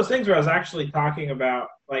was one of those things where I was actually talking about,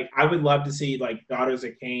 like, I would love to see, like, Daughters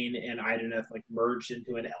of Cain and Idoneth, like, merged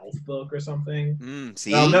into an elf book or something.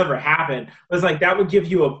 See? That'll never happen. But it's like, that would give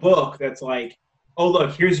you a book that's like, oh,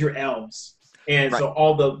 look, here's your elves. And so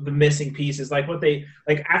all the missing pieces, like what they,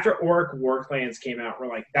 like, after Orc Warclans came out, we're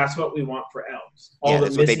like, that's what we want for elves. All the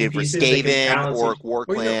that's what they did for pieces that can Skaven, balance Orc each-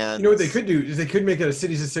 Warclans. You know what they could do is they could make it a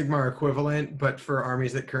Cities of Sigmar equivalent, but for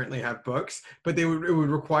armies that currently have books. But it would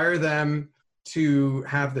require them to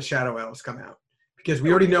have the Shadow Elves come out, because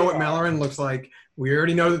we already know what Malaran looks like. We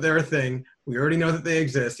already know that they're a thing. We already know that they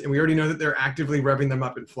exist, and we already know that they're actively revving them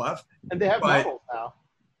up in fluff. And they have models now.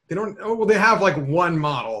 They don't. Oh well, they have like one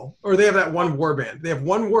model, or they have that one warband. They have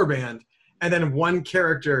one warband, and then one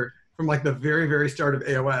character from like the very, very start of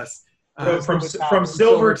AOS. From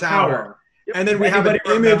Silver Tower. And then we have an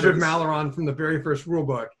Anybody image of remembers. Malaran from the very first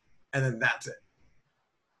rulebook, and then that's it.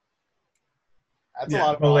 That's a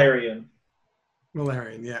lot of Valerian.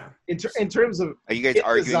 Malarian, yeah. In terms of Are you guys kit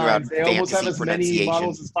arguing designs, about they almost have fantasy as many pronunciation?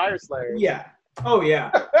 models as Fire Slayers. Yeah. Oh, yeah.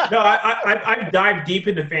 No, I dived deep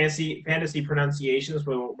into fantasy pronunciations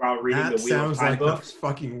while reading That the Wheel of sounds Time like books. the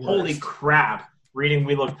fucking worst. Holy crap. Reading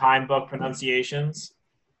Wheel of Time book pronunciations.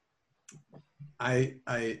 I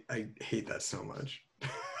hate that so much.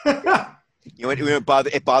 You know what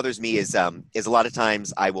it bothers me is a lot of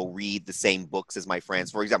times I will read the same books as my friends.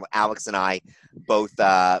 For example, Alex and I, both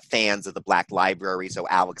fans of the Black Library, so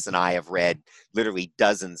Alex and I have read literally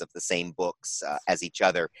dozens of the same books as each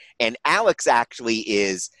other. And Alex actually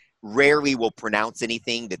is rarely will pronounce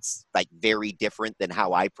anything that's like very different than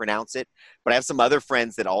how I pronounce it. But I have some other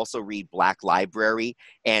friends that also read Black Library.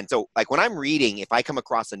 And so like when I'm reading, if I come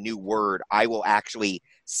across a new word, I will actually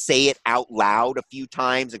say it out loud a few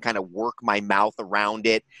times and kind of work my mouth around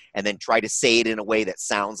it and then try to say it in a way that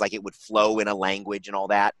sounds like it would flow in a language and all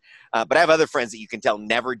that. But I have other friends that you can tell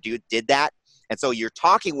never did that. And so you're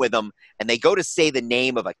talking with them and they go to say the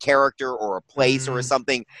name of a character or a place or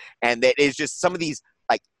something. And that is just some of these,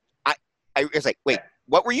 like, I was like, wait,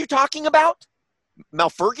 what were you talking about?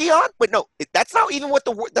 Malfurgion? But no, that's not even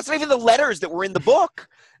that's not even the letters that were in the book.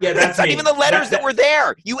 Yeah, that's not even the letters that were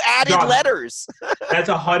there. You added letters. That's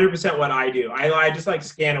 100% what I do. I just like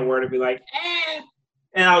scan a word and be like,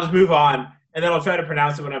 and I'll just move on. And then I'll try to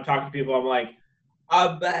pronounce it when I'm talking to people. I'm like,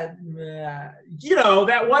 you know,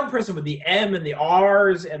 that one person with the M and the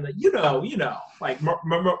R's and the, you know, like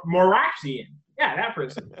Moraxian. Yeah, that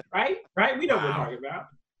person, right? We know what we're talking about.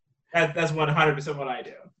 That's 100% what I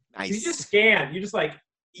do. Nice. You just scan. You just like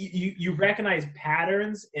you recognize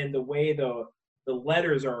patterns in the way the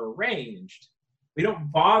letters are arranged. We don't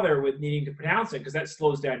bother with needing to pronounce it because that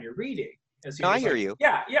slows down your reading. And so I hear you.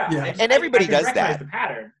 Yeah. And everybody does recognize that. The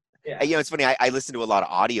pattern. Yeah. You know, it's funny. I listen to a lot of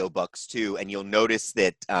audiobooks too, and you'll notice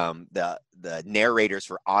that the narrators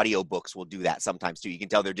for audiobooks will do that sometimes too. You can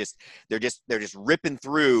tell they're just ripping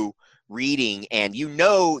through reading, and you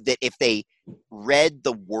know that if they read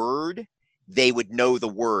the word, they would know the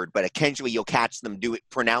word, but occasionally you'll catch them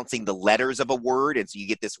pronouncing the letters of a word, and so you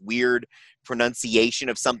get this weird pronunciation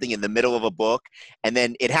of something in the middle of a book. And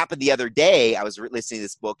then it happened the other day. I was listening to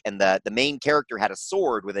this book, and the main character had a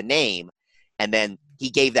sword with a name. And then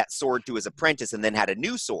he gave that sword to his apprentice and then had a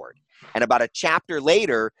new sword. And about a chapter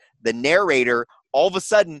later, the narrator all of a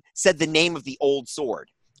sudden said the name of the old sword.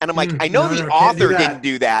 And I'm like, I know the author didn't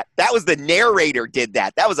do that. That was the narrator did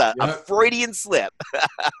that. That was a Freudian slip.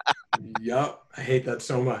 Yep. I hate that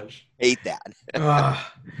so much. Hate that.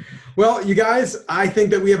 Well, you guys, I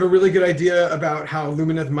think that we have a really good idea about how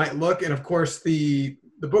Lumineth might look. And of course, the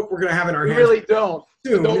book we're going to have in our hands. We really don't.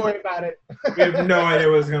 Soon. Don't worry about it. We have no idea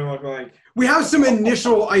what it's going to look like. We have some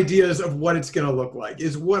initial ideas of what it's going to look like,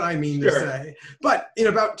 is what I mean to say. But in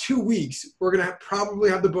about 2 weeks, we're going to probably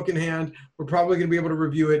have the book in hand. We're probably going to be able to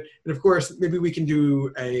review it. And of course, maybe we can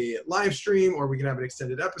do a live stream or we can have an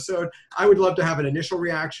extended episode. I would love to have an initial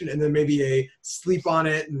reaction and then maybe a sleep on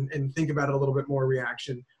it and think about it a little bit more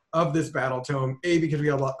reaction of this battle tome. Because we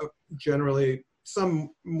have generally some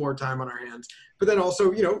more time on our hands, but then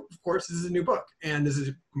also, you know, of course, this is a new book and this is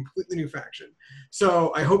a completely new faction.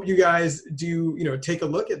 So I hope you guys do, you know, take a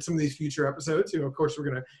look at some of these future episodes. You know, of course, we're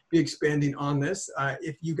going to be expanding on this.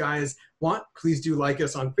 If you guys want, please do like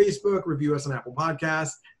us on Facebook, review us on Apple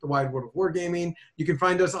Podcasts, The Wide World of Wargaming. You can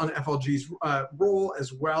find us on FLG's Roll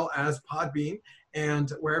as well as Podbean.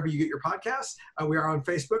 And wherever you get your podcasts, we are on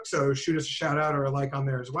Facebook. So shoot us a shout out or a like on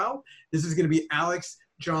there as well. This is going to be Alex,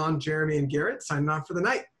 John, Jeremy, and Garrett signing off for the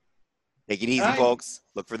night. Take it easy, folks.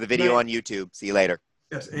 Look for the video on YouTube. See you later.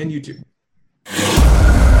 Yes, and YouTube.